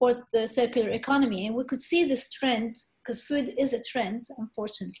support the circular economy. And we could see this trend, because food is a trend,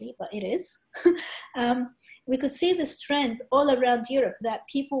 unfortunately, but it is. We could see this trend all around Europe, that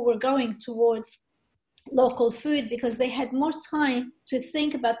people were going towards local food because they had more time to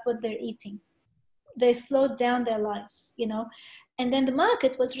think about what they're eating. They slowed down their lives, you know, and then the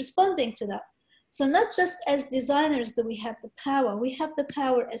market was responding to that. So not just as designers do we have the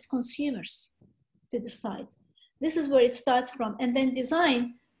power as consumers to decide. This is where it starts from. And then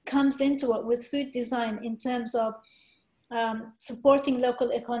design comes into it with food design in terms of supporting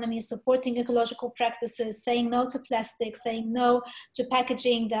local economies, supporting ecological practices, saying no to plastic, saying no to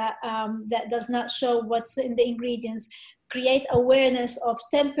packaging that, that does not show what's in the ingredients, create awareness of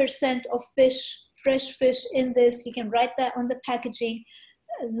 10% of fish, fresh fish in this. You can write that on the packaging.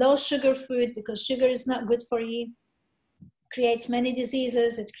 Low sugar food, because sugar is not good for you, creates many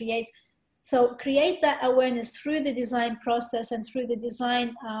diseases. It creates, so create that awareness through the design process and through the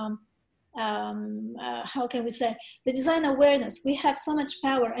design, how can we say, the design awareness. We have so much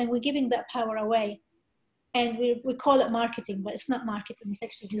power and we're giving that power away. And we call it marketing, but it's not marketing, it's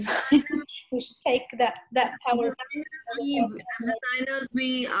actually design. We should take that power. As designers,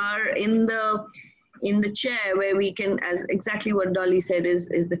 we are in the chair where we can, as exactly what Dolly said, is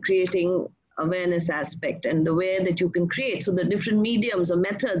the creating awareness aspect and the way that you can create. So the different mediums or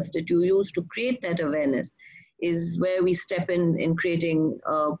methods that you use to create that awareness is where we step in creating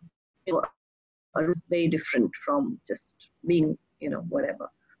a very different from just being,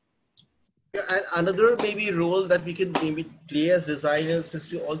 whatever. Yeah, and another maybe role that we can maybe play as designers is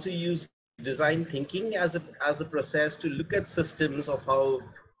to also use design thinking as a process to look at systems of how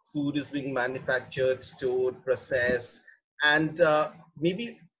food is being manufactured, stored, processed, and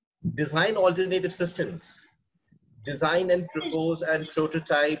maybe design alternative systems, design and propose and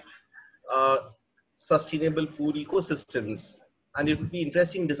prototype sustainable food ecosystems. And it would be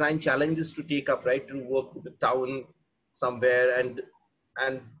interesting design challenges to take up, right? To work with the town somewhere and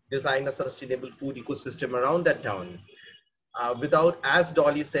design a sustainable food ecosystem around that town. Without, as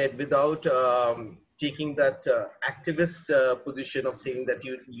Dolly said, without taking that activist position of saying that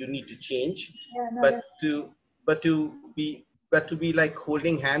you need to change, but to be like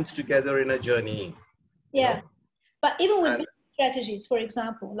holding hands together in a journey. Yeah, but even with business strategies, for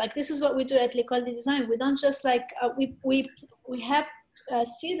example, like this is what we do at L'École de Design. We don't just like we have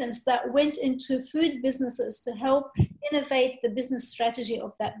students that went into food businesses to help innovate the business strategy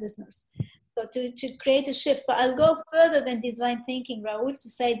of that business. So to create a shift, but I'll go further than design thinking, Raul, to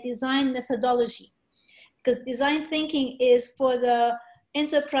say design methodology, because design thinking is for the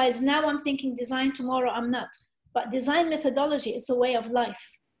enterprise. Now I'm thinking design, tomorrow I'm not. But design methodology is a way of life.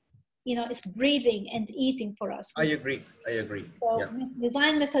 It's breathing and eating for us. I agree. So yeah.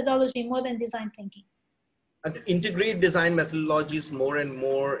 Design methodology more than design thinking. And to integrate design methodologies more and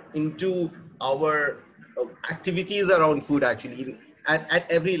more into our activities around food, actually, at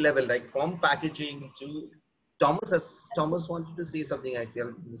every level, like from packaging to Thomas wanted to say something. I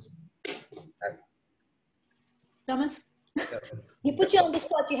feel Thomas, you put you on the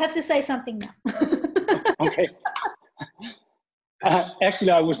spot. You have to say something now. Okay.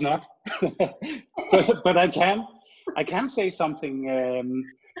 Actually, I was not, but I can say something.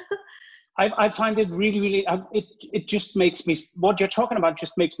 I find it really, it just makes me, what you're talking about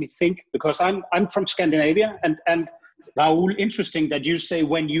just makes me think, because I'm from Scandinavia, and Raul, interesting that you say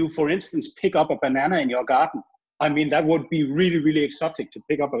when you, for instance, pick up a banana in your garden. I mean, that would be really, really exotic to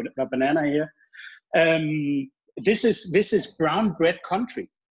pick up a banana here. This is brown bread country,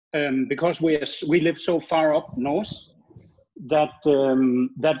 because we live so far up north that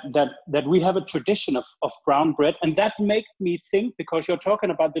we have a tradition of brown bread. And that makes me think, because you're talking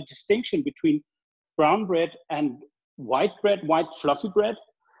about the distinction between brown bread and white bread, white fluffy bread,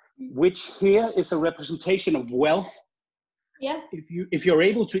 which here is a representation of wealth. Yeah. If you're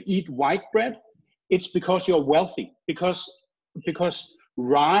able to eat white bread, it's because you're wealthy, because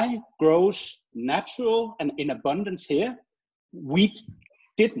rye grows natural and in abundance here. Wheat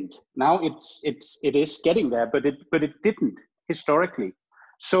didn't. Now it is getting there, but it didn't historically.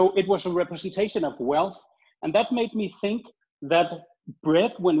 So it was a representation of wealth, and that made me think that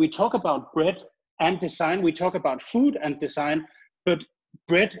bread, when we talk about bread and design, we talk about food and design, but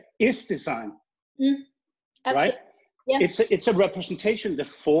bread is design, right? Yeah. It's a representation, the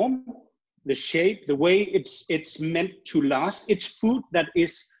form, the shape, the way it's meant to last. It's food that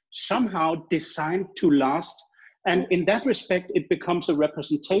is somehow designed to last, and in that respect, it becomes a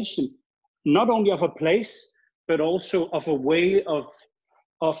representation not only of a place, but also of a way of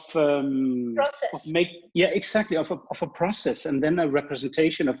process. Exactly, of a process, and then a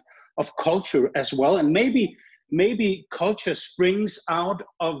representation of culture as well, and maybe culture springs out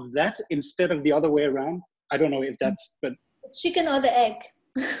of that instead of the other way around. I don't know if that's, but chicken or the egg.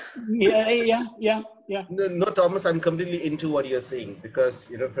 yeah. No, Thomas, I'm completely into what you're saying, because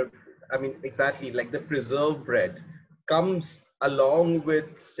exactly, like the preserved bread comes along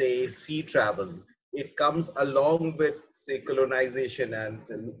with, say, sea travel. It comes along with, say, colonization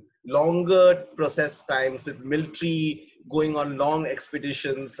and longer process times, with military going on long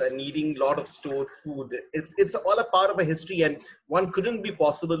expeditions and needing a lot of stored food. It's all a part of a history, and one couldn't be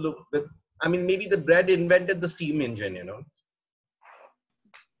possible with. Maybe the bread invented the steam engine.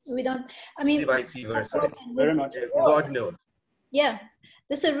 We don't. I mean, vice versa. Very much. God knows. Yeah,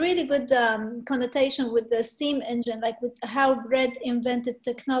 there's a really good connotation with the steam engine, like with how bread invented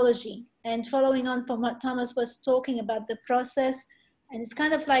technology. And following on from what Thomas was talking about, the process, and it's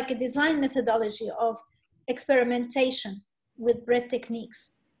kind of like a design methodology of experimentation with bread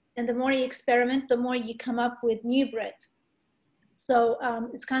techniques. And the more you experiment, the more you come up with new bread. So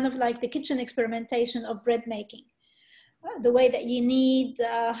it's kind of like the kitchen experimentation of bread making. The way that you need,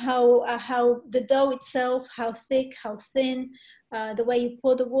 how the dough itself, how thick, how thin, the way you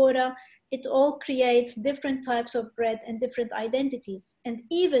pour the water, it all creates different types of bread and different identities. And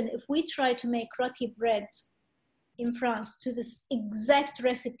even if we try to make roti bread in France to this exact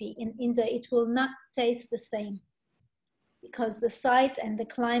recipe in India, it will not taste the same, because the site and the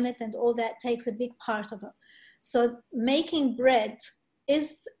climate and all that takes a big part of it. So making bread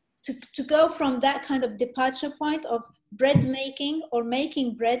is to go from that kind of departure point of bread making, or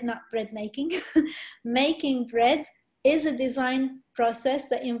making bread, not bread making. Making bread is a design process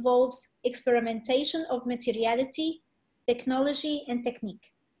that involves experimentation of materiality, technology, and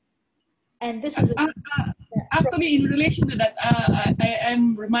technique. And this is actually, in relation to that, I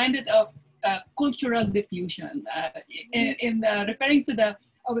am reminded of cultural diffusion. Referring to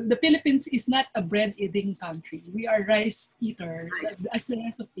the Philippines is not a bread-eating country. We are rice eater, as the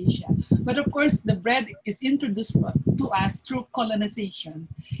rest of Asia. But of course, the bread is introduced to us through colonization.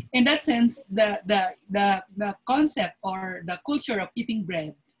 In that sense, the concept or the culture of eating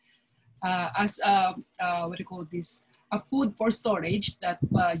bread as a food for storage that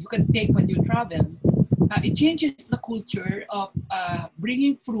you can take when you travel, it changes the culture of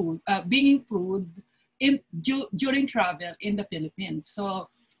bringing food during travel in the Philippines. So,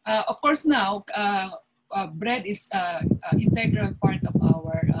 of course, now bread is an integral part of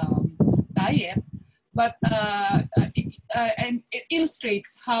our diet, but it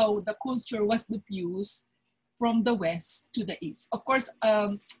illustrates how the culture was diffused from the west to the east. Of course,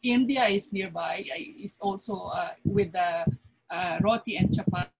 India is nearby. Is also with the roti and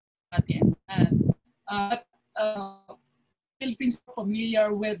chapati, and Philippines are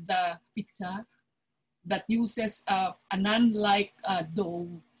familiar with the pizza that uses a naan-like dough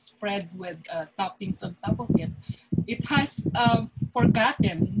spread with toppings on top of it. It has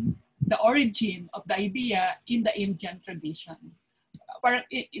forgotten the origin of the idea in the Indian tradition.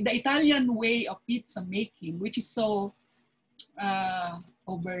 The Italian way of pizza making, which is so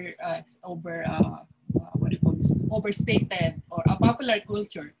overstated, or a popular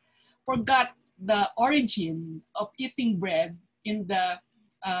culture, forgot the origin of eating bread in the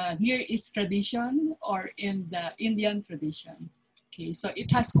Near East tradition or in the Indian tradition. Okay, so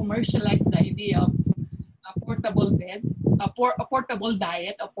it has commercialized the idea of a portable bed, a portable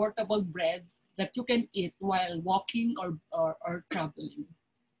diet, a portable bread that you can eat while walking or traveling.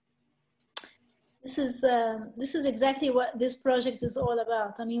 This is exactly what this project is all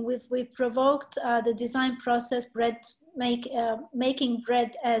about. I mean, we've provoked the design process, making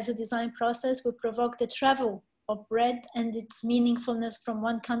bread as a design process. We provoked the travel of bread and its meaningfulness from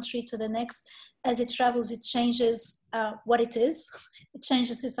one country to the next. As it travels, it changes what it is. It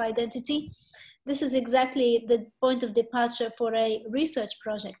changes its identity. This is exactly the point of departure for a research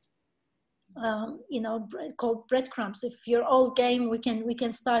project. Called Breadcrumbs. If you're all game, we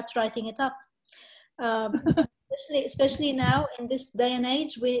can start writing it up. Especially now in this day and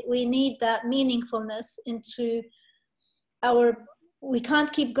age, we need that meaningfulness into our. We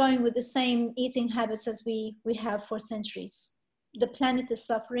can't keep going with the same eating habits as we have for centuries. The planet is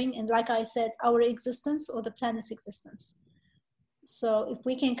suffering, and like I said, our existence or the planet's existence. So if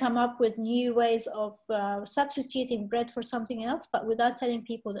we can come up with new ways of substituting bread for something else, but without telling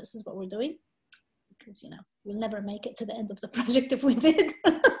people this is what we're doing, because we'll never make it to the end of the project if we did.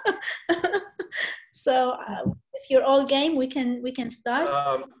 So if you're all game, we can start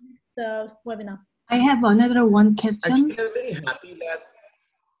the webinar. I have another one question. Actually, I'm very happy that.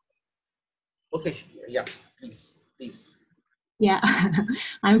 Okay, yeah. Please, please. Yeah,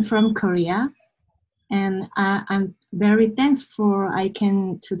 I'm from Korea, and I'm very thankful I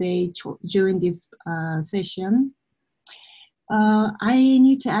can today join this session. I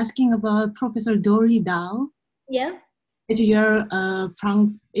need to asking about Professor Dory Dao. Yeah. It's your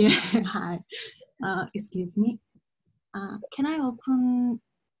yeah, hi. Excuse me. Can I open?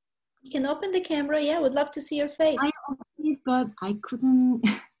 You can open the camera. Yeah, would love to see your face. I opened it, but I couldn't.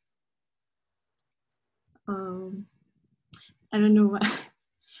 I don't know why.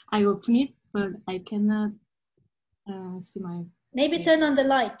 I open it, but I cannot see my. Maybe face. turn on the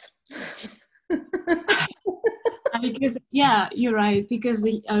light. Because yeah, you're right. Because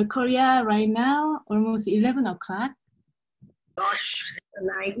Korea right now almost 11 o'clock. Gosh,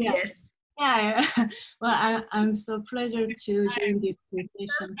 night, Yeah. yes. Yeah. Well, I'm so pleasure to join this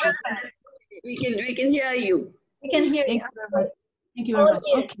session. We can hear you. We can hear Thank you. you very much. Thank you very much.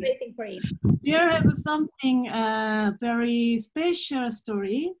 Okay. Waiting for you. There have something very special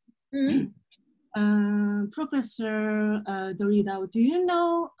story. Professor Dorida, do you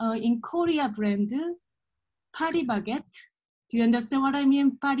know in Korea brand Paris Baguette? Do you understand what I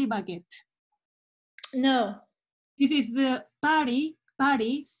mean? Paris Baguette. No. This is the Paris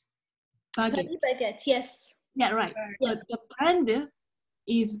Baguette. Paris Baguette, yes. Yeah, right. Yeah. But the brand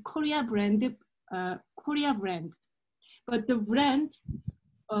is Korea brand. Korea brand. But the brand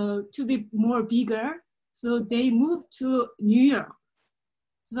to be more bigger, so they moved to New York.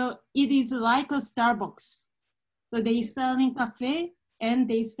 So it is like a Starbucks. So they selling cafe and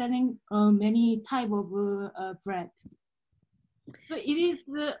they selling many type of bread. So it is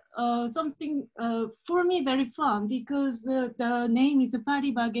something for me very fun because the name is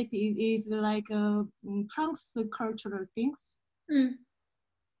Paris Baguette. It is like France cultural things.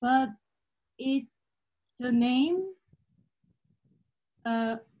 But the name.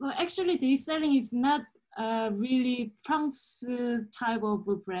 Well, actually, the selling is not really France type of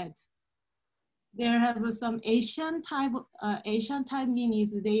bread. There have some Asian type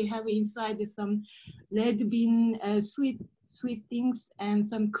means they have inside some red bean sweet things and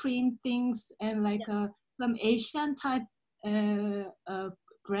some cream things and like some Asian type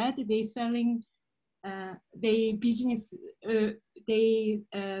bread. They selling they business they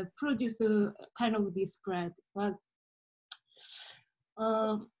produce kind of this bread, but.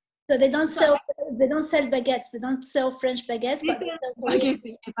 So they don't sell baguettes. They don't sell French baguettes, but they sell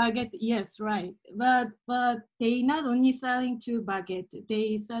baguette. Yes, right. But they not only selling to baguette.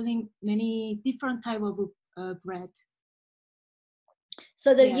 They selling many different type of bread.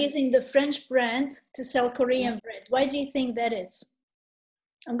 So they're using the French brand to sell Korean bread. Why do you think that is?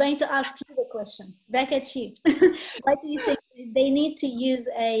 I'm going to ask you the question. Back at you. Why do you think they need to use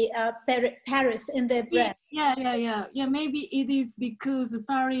a Paris in their bread? Yeah. Maybe it is because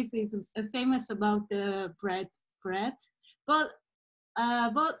Paris is famous about the bread, but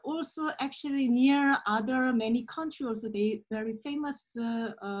also actually near other many countries also they very famous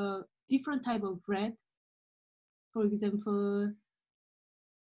different type of bread. For example,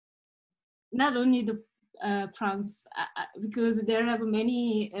 not only the France, because there have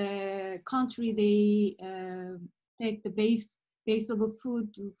many country they take the base of a food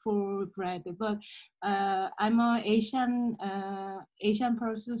for bread, but I'm an Asian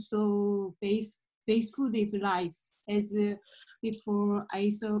person, so base food is rice as before I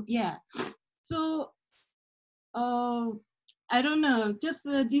so yeah. So I don't know, just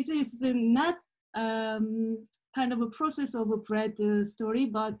this is not kind of a process of a bread story,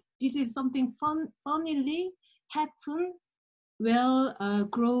 but this is something funnily happen well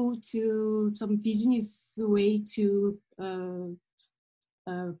grow to some business way to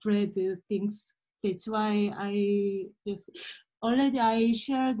bread things. That's why I just already I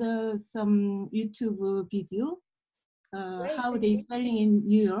shared some YouTube video how they selling in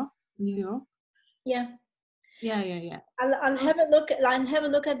New York. Yeah. Yeah. I'll have a look. I'll have a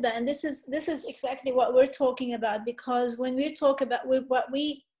look at that. And this is exactly what we're talking about, because when we talk about what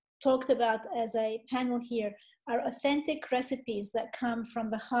we talked about as a panel here are authentic recipes that come from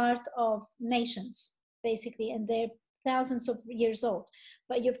the heart of nations, basically, and they're thousands of years old.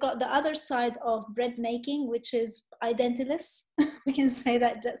 But you've got the other side of bread making, which is identityless. We can say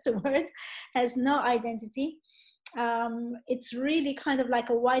that that's a word, has no identity. It's really kind of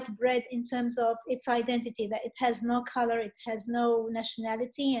like a white bread in terms of its identity, that it has no color, it has no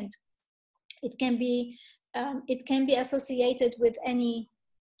nationality, and it can be associated with any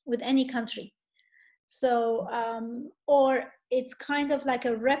country. So or it's kind of like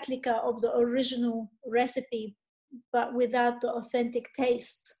a replica of the original recipe, but without the authentic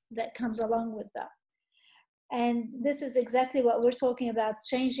taste that comes along with that. And this is exactly what we're talking about,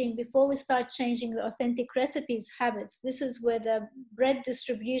 changing, before we start changing the authentic recipes, habits. This is where the bread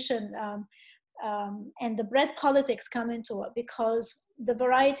distribution and the bread politics come into it, because the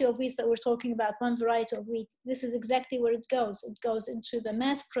variety of wheats that we're talking about, one variety of wheat, this is exactly where it goes. It goes into the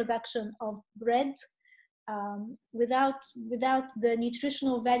mass production of bread without the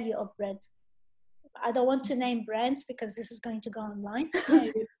nutritional value of bread. I don't want to name brands because this is going to go online. But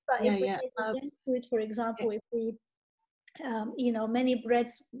if we take the junk food, for example, if we, you know, many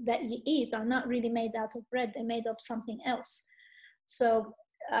breads that you eat are not really made out of bread, they're made of something else. So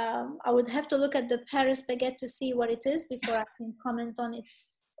I would have to look at the Paris baguette to see what it is before I can comment on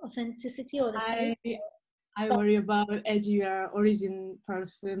its authenticity or the taste. I worry about, as you are origin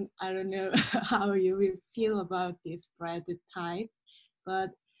person, I don't know how you will feel about this bread type,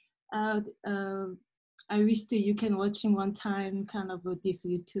 but I wish that you can watching one time kind of this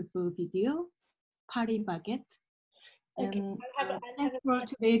YouTube video, Party Baguette. Okay. And thanks for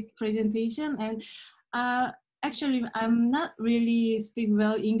today's presentation. And actually, I'm not really speak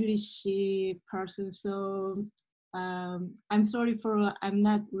well English person, so I'm sorry for I'm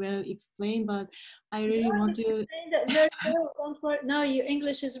not well explained, but I really want to. Very well. Don't worry. No, your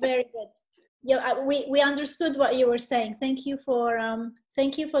English is very good. Yeah, we understood what you were saying. Thank you for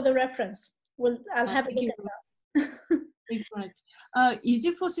the reference. I'll have a look at that. Thanks, right. Is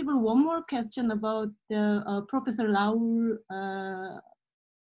it possible one more question about the Professor Raul?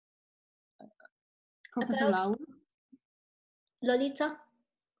 Professor Raul? Lolita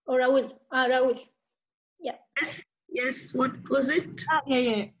or Raul? Raul. Yeah. Yes. What was it?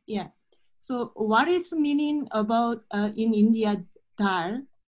 Yeah. So, what is the meaning about in India dal?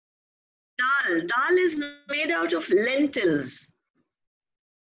 Dal is made out of lentils.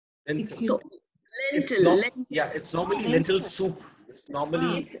 So, it's normally lentil soup. It's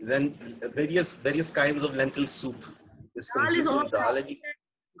normally various kinds of lentil soup is consumed. Dal is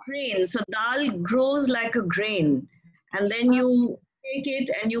grain. So dal grows like a grain, and then you take it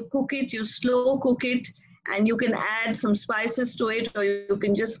and you cook it. You slow cook it, and you can add some spices to it, or you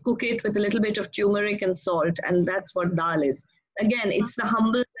can just cook it with a little bit of turmeric and salt, and that's what dal is. Again, it's the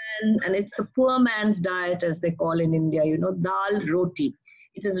humble man and it's the poor man's diet, as they call in India. You know, dal roti.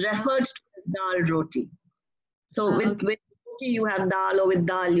 It is referred to as dal roti. So with roti you have dal, or with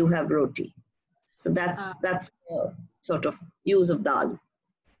dal you have roti. So that's the sort of use of dal.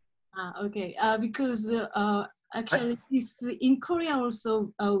 Okay, because actually in Korea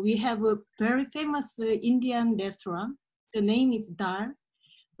also we have a very famous Indian restaurant. The name is Dal.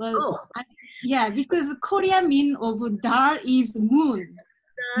 But because Korean mean of dal is moon.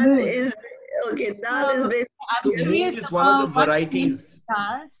 Dal is okay. Dal is basically. So moon is one of the varieties.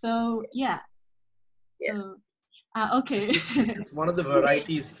 Dal, so yeah. So, okay. It's one of the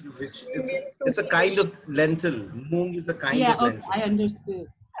varieties through which it's a kind of lentil. Moong is a kind of lentil. I understood.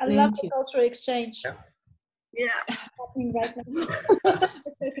 I love the cultural exchange. Yeah. Right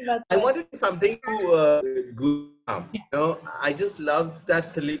now. I wanted something to Guam. You know, I just love that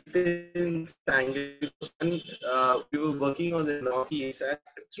Philippines angle. When we were working on the Northeast, and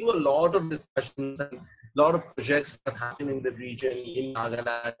through a lot of discussions and a lot of projects that happen in the region, in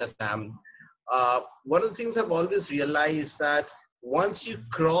Nagaland, Assam, one of the things I've always realized that once you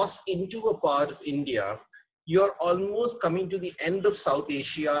cross into a part of India, you're almost coming to the end of South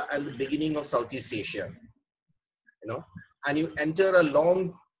Asia and the beginning of Southeast Asia. You know, and you enter a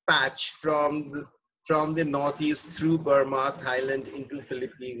long patch from the northeast through Burma, Thailand into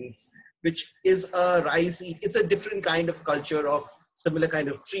Philippines, which is a it's a different kind of culture of similar kind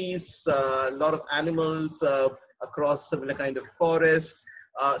of trees, a lot of animals across similar kind of forests,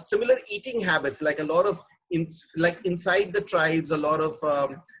 similar eating habits, like a lot of inside the tribes, a lot of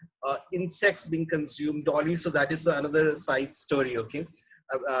insects being consumed, dolly. So that is another side story, okay,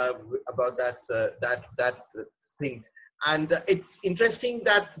 about that thing. And it's interesting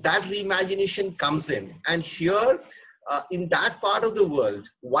that reimagination comes in. And here, in that part of the world,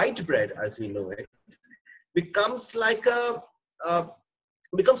 white bread, as we know it, becomes like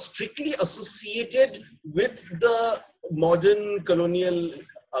becomes strictly associated with the modern colonial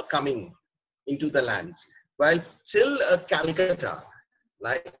coming into the land. While still Calcutta,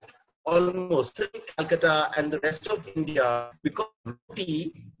 like almost still Calcutta and the rest of India, because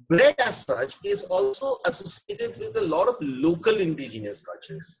roti, bread as such, is also associated with a lot of local indigenous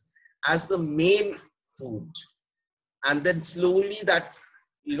cultures as the main food. And then slowly that,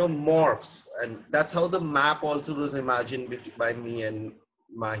 you know, morphs. And that's how the map also was imagined by me and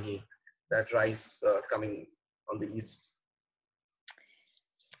Mahi, that rice coming on the east.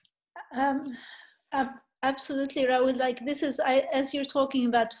 Absolutely, Raoul. Like this is, as you're talking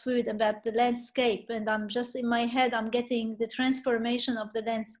about food, about the landscape, and I'm just in my head, I'm getting the transformation of the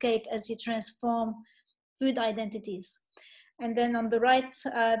landscape as you transform food identities. And then on the right,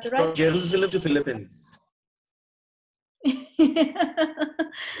 From Jerusalem to Philippines. You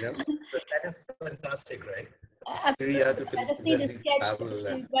know, so that is fantastic, right? Syria to I just Philippines need a as you sketch travel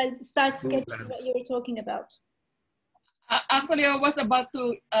and start food sketching lands. what you were talking about. Actually, I was about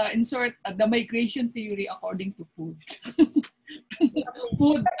to insert the migration theory according to food.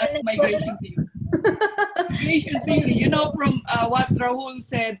 Food as migration theory. Migration theory, you know, from what Rahul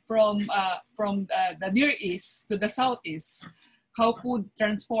said, from the Near East to the Southeast, how food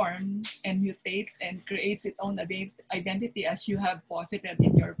transforms and mutates and creates its own identity, as you have posited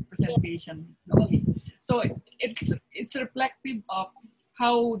in your presentation, Dolly. So it's reflective of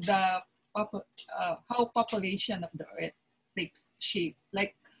how the how population of the Earth takes shape.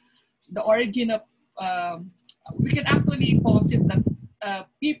 Like the origin of, we can actually posit that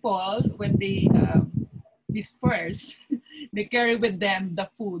people, when they disperse, they carry with them the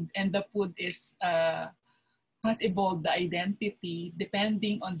food, and the food is has evolved the identity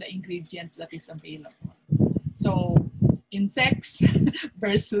depending on the ingredients that is available. So insects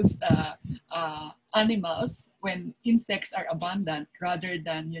versus animals, when insects are abundant rather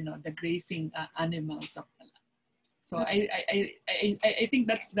than, you know, the grazing animals of the land. So I think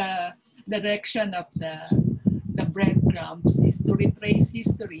that's the direction of the breadcrumbs, is to retrace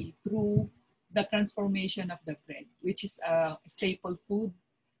history through the transformation of the bread, which is a staple food.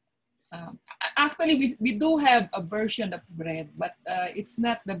 Actually, we do have a version of bread, but it's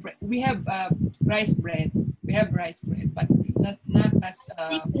not the bread. We have rice bread. We have rice bread, but not as. I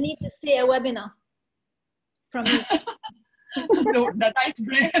think we need to see a webinar from you. The rice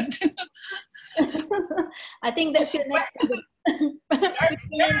bread. I think that's your next one. There are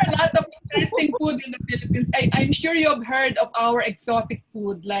a lot of interesting food in the Philippines. I'm sure you have heard of our exotic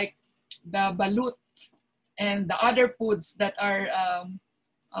food, like the balut and the other foods that are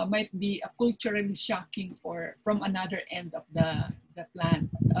might be culturally shocking from another end of the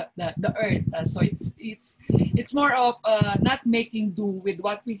plant, the earth. So it's more of not making do with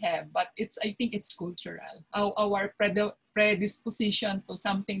what we have, but I think it's cultural. Our predisposition to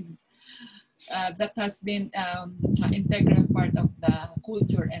something that has been an integral part of the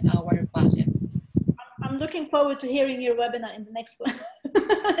culture and our palate. I'm looking forward to hearing your webinar in the next one.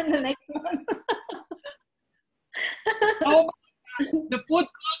 In the next one. Oh, the food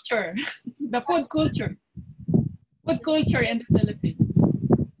culture, the food culture in the Philippines.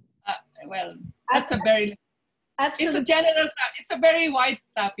 Well, that's a very, absolutely. It's a general, it's a very wide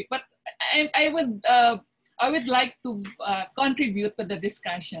topic, but I would like to contribute to the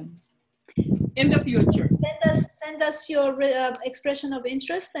discussion in the future. Send us your expression of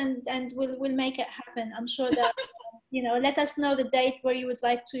interest, and we'll make it happen. I'm sure that you know. Let us know the date where you would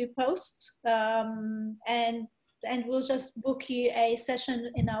like to post, and we'll just book you a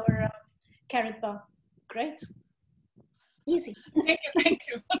session in our Carrot Bar. Great, easy. Thank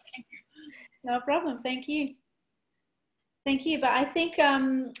you. No problem. Thank you. Thank you. But I think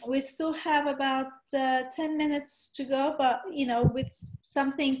we still have about 10 minutes to go, but you know, with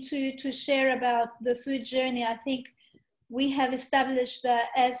something to share about the food journey, I think we have established that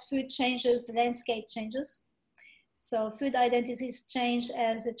as food changes, the landscape changes. So food identities change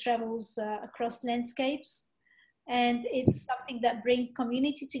as it travels across landscapes. And it's something that brings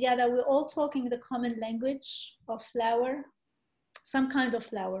community together. We're all talking the common language of flour, some kind of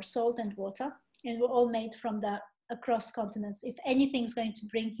flour, salt and water, and we're all made from that across continents. If anything's going to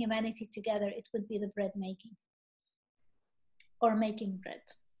bring humanity together, it would be the bread making or making bread.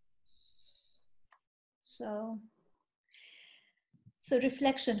 So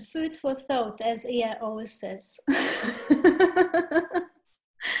reflection, food for thought, as Ia always says.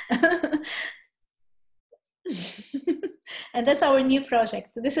 And that's our new project.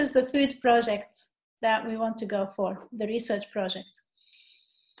 This is the food project that we want to go for, the research project.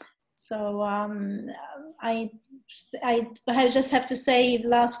 So I just have to say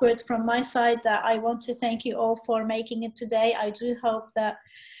last words from my side, that I want to thank you all for making it today. I do hope that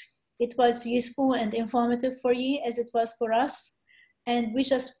it was useful and informative for you as it was for us. And we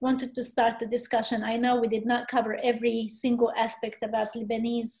just wanted to start the discussion. I know we did not cover every single aspect about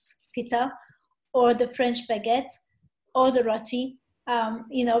Lebanese pita or the French baguette or the roti,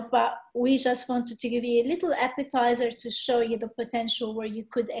 you know, but we just wanted to give you a little appetizer to show you the potential where you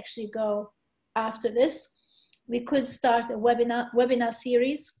could actually go after this. We could start a webinar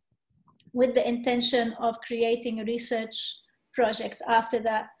series with the intention of creating a research project after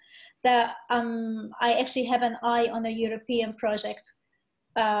that. I actually have an eye on a European project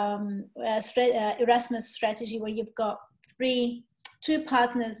Erasmus strategy where you've got two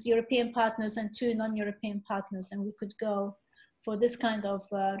partners, European partners and two non-European partners, and we could go for this kind of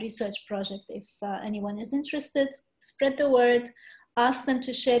research project. If anyone is interested, spread the word, ask them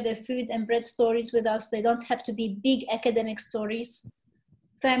to share their food and bread stories with us. They don't have to be big academic stories.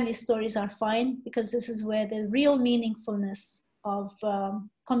 Family stories are fine, because this is where the real meaningfulness of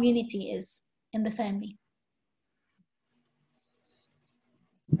community is, in the family.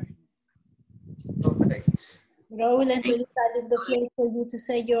 Perfect. Raul and Lolita, I leave the floor for you to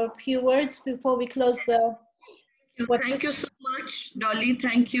say your few words before we close the... Thank you so much, Dolly.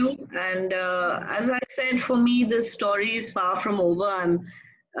 Thank you. And as I said, for me, this story is far from over. I'm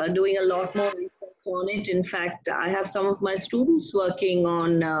doing a lot more research on it. In fact, I have some of my students working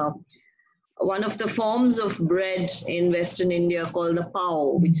on one of the forms of bread in Western India called the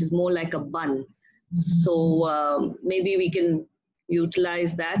pao, which is more like a bun. So maybe we can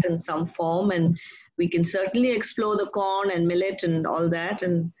utilize that in some form, and we can certainly explore the corn and millet and all that,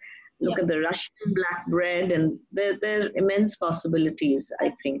 and look at the Russian black bread, and there are immense possibilities,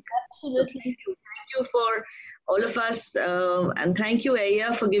 I think. Absolutely. So thank you for all of us, and thank you,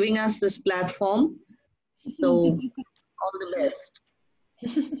 Aya, for giving us this platform. So all the best.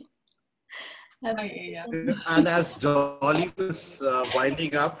 And as Dolly was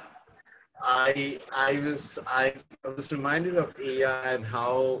winding up, I was reminded of Aya and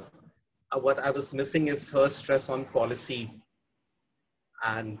how what I was missing is her stress on policy,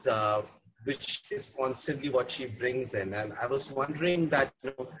 and which is constantly what she brings in. And I was wondering that,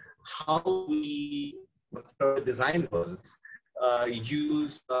 you know, how we, from the design world,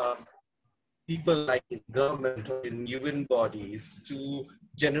 use people like in government or in UN bodies to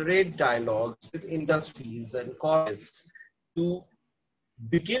generate dialogues with industries and corporates to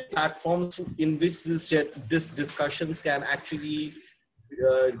begin platforms in which this discussions can actually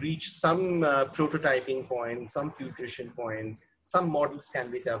reach some prototyping points, some futurization points, some models can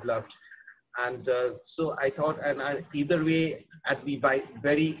be developed. And so I thought, and either way, at the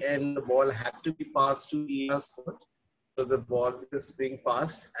very end, the ball had to be passed to Ia's court. So the ball is being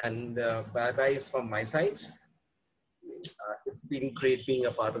passed, and bye-bye is from my side. It's been great being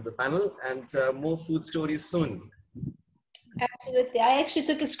a part of the panel, and more food stories soon. Absolutely. I actually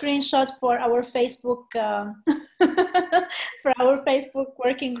took a screenshot for our Facebook for our Facebook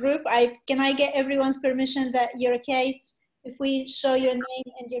working group. Can I get everyone's permission that you're okay if we show your name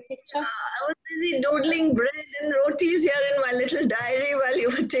and your picture? I was busy doodling bread and rotis here in my little diary while you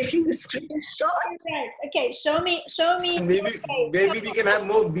were taking the screenshot. Right. Okay, show me. Maybe we can have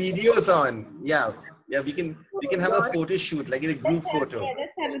more videos on. Yeah, we can have a photo shoot, like in a group photo. Yeah,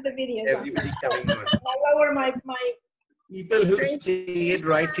 let's have the videos. Everybody coming on. I lower my people who stayed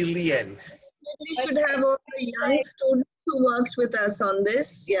right till the end. We should have all the young students who worked with us on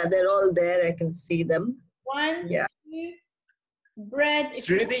this. Yeah, they're all there. I can see them. One, yeah. Two, bread.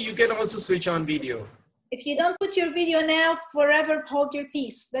 Srinidhi, you can also switch on video. If you don't put your video now, forever hold your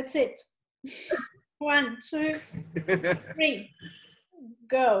peace. That's it. 1, 2, 3.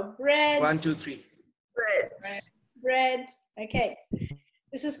 Go. Bread. 1, 2, 3. Bread. Okay.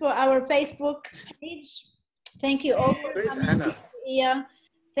 This is for our Facebook page. Thank you all for Where's coming Anna? here.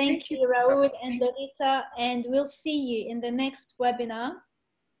 Thank you, Raul and Lolita, and we'll see you in the next webinar.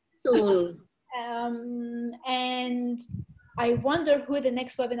 Soon. And I wonder who the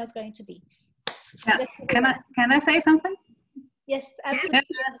next webinar is going to be. Yeah. Can I say something? Yes, absolutely.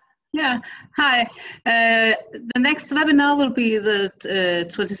 Yeah. Hi. The next webinar will be the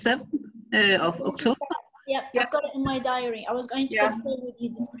 27th of October. Yeah, I've got it in my diary. I was going to confirm with you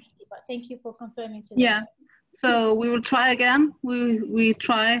discreetly, but thank you for confirming today. Yeah. So we will try again. We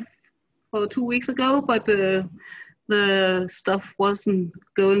tried for 2 weeks ago, but the stuff wasn't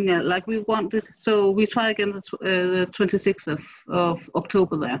going like we wanted. So we try again the 26th of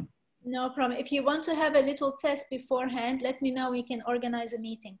October there. No problem. If you want to have a little test beforehand, let me know. We can organize a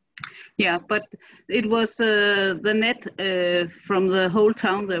meeting. Yeah, but it was the net from the whole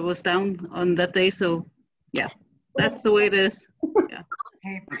town that was down on that day. So yeah, that's the way it is. Yeah.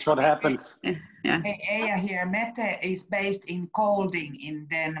 That's what happens. Yeah. Hey, Aya here. Mette is based in Kolding in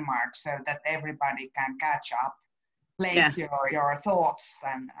Denmark, so that everybody can catch up, place your thoughts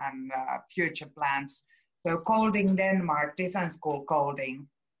and future plans. So Kolding, Denmark, Defense School Kolding.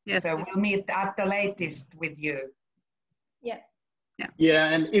 Yes. So we'll meet at the latest with you. Yeah. Yeah,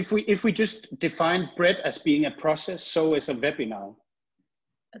 and if we just define bread as being a process, so is a webinar.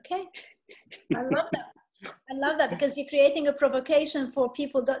 Okay. I love that. I love that, because you're creating a provocation for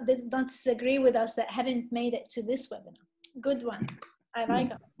people that don't disagree with us that haven't made it to this webinar. Good one. I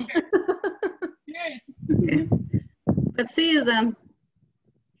like it. Yes. Okay. Let's see you then.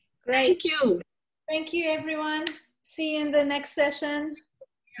 Great. Thank you. Thank you, everyone. See you in the next session.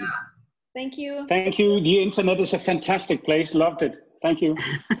 Thank you. Thank you. The internet is a fantastic place. Loved it. Thank you.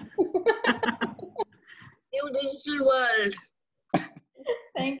 New digital world.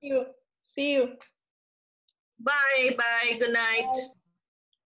 Thank you. See you. Bye. Bye. Good night. Bye.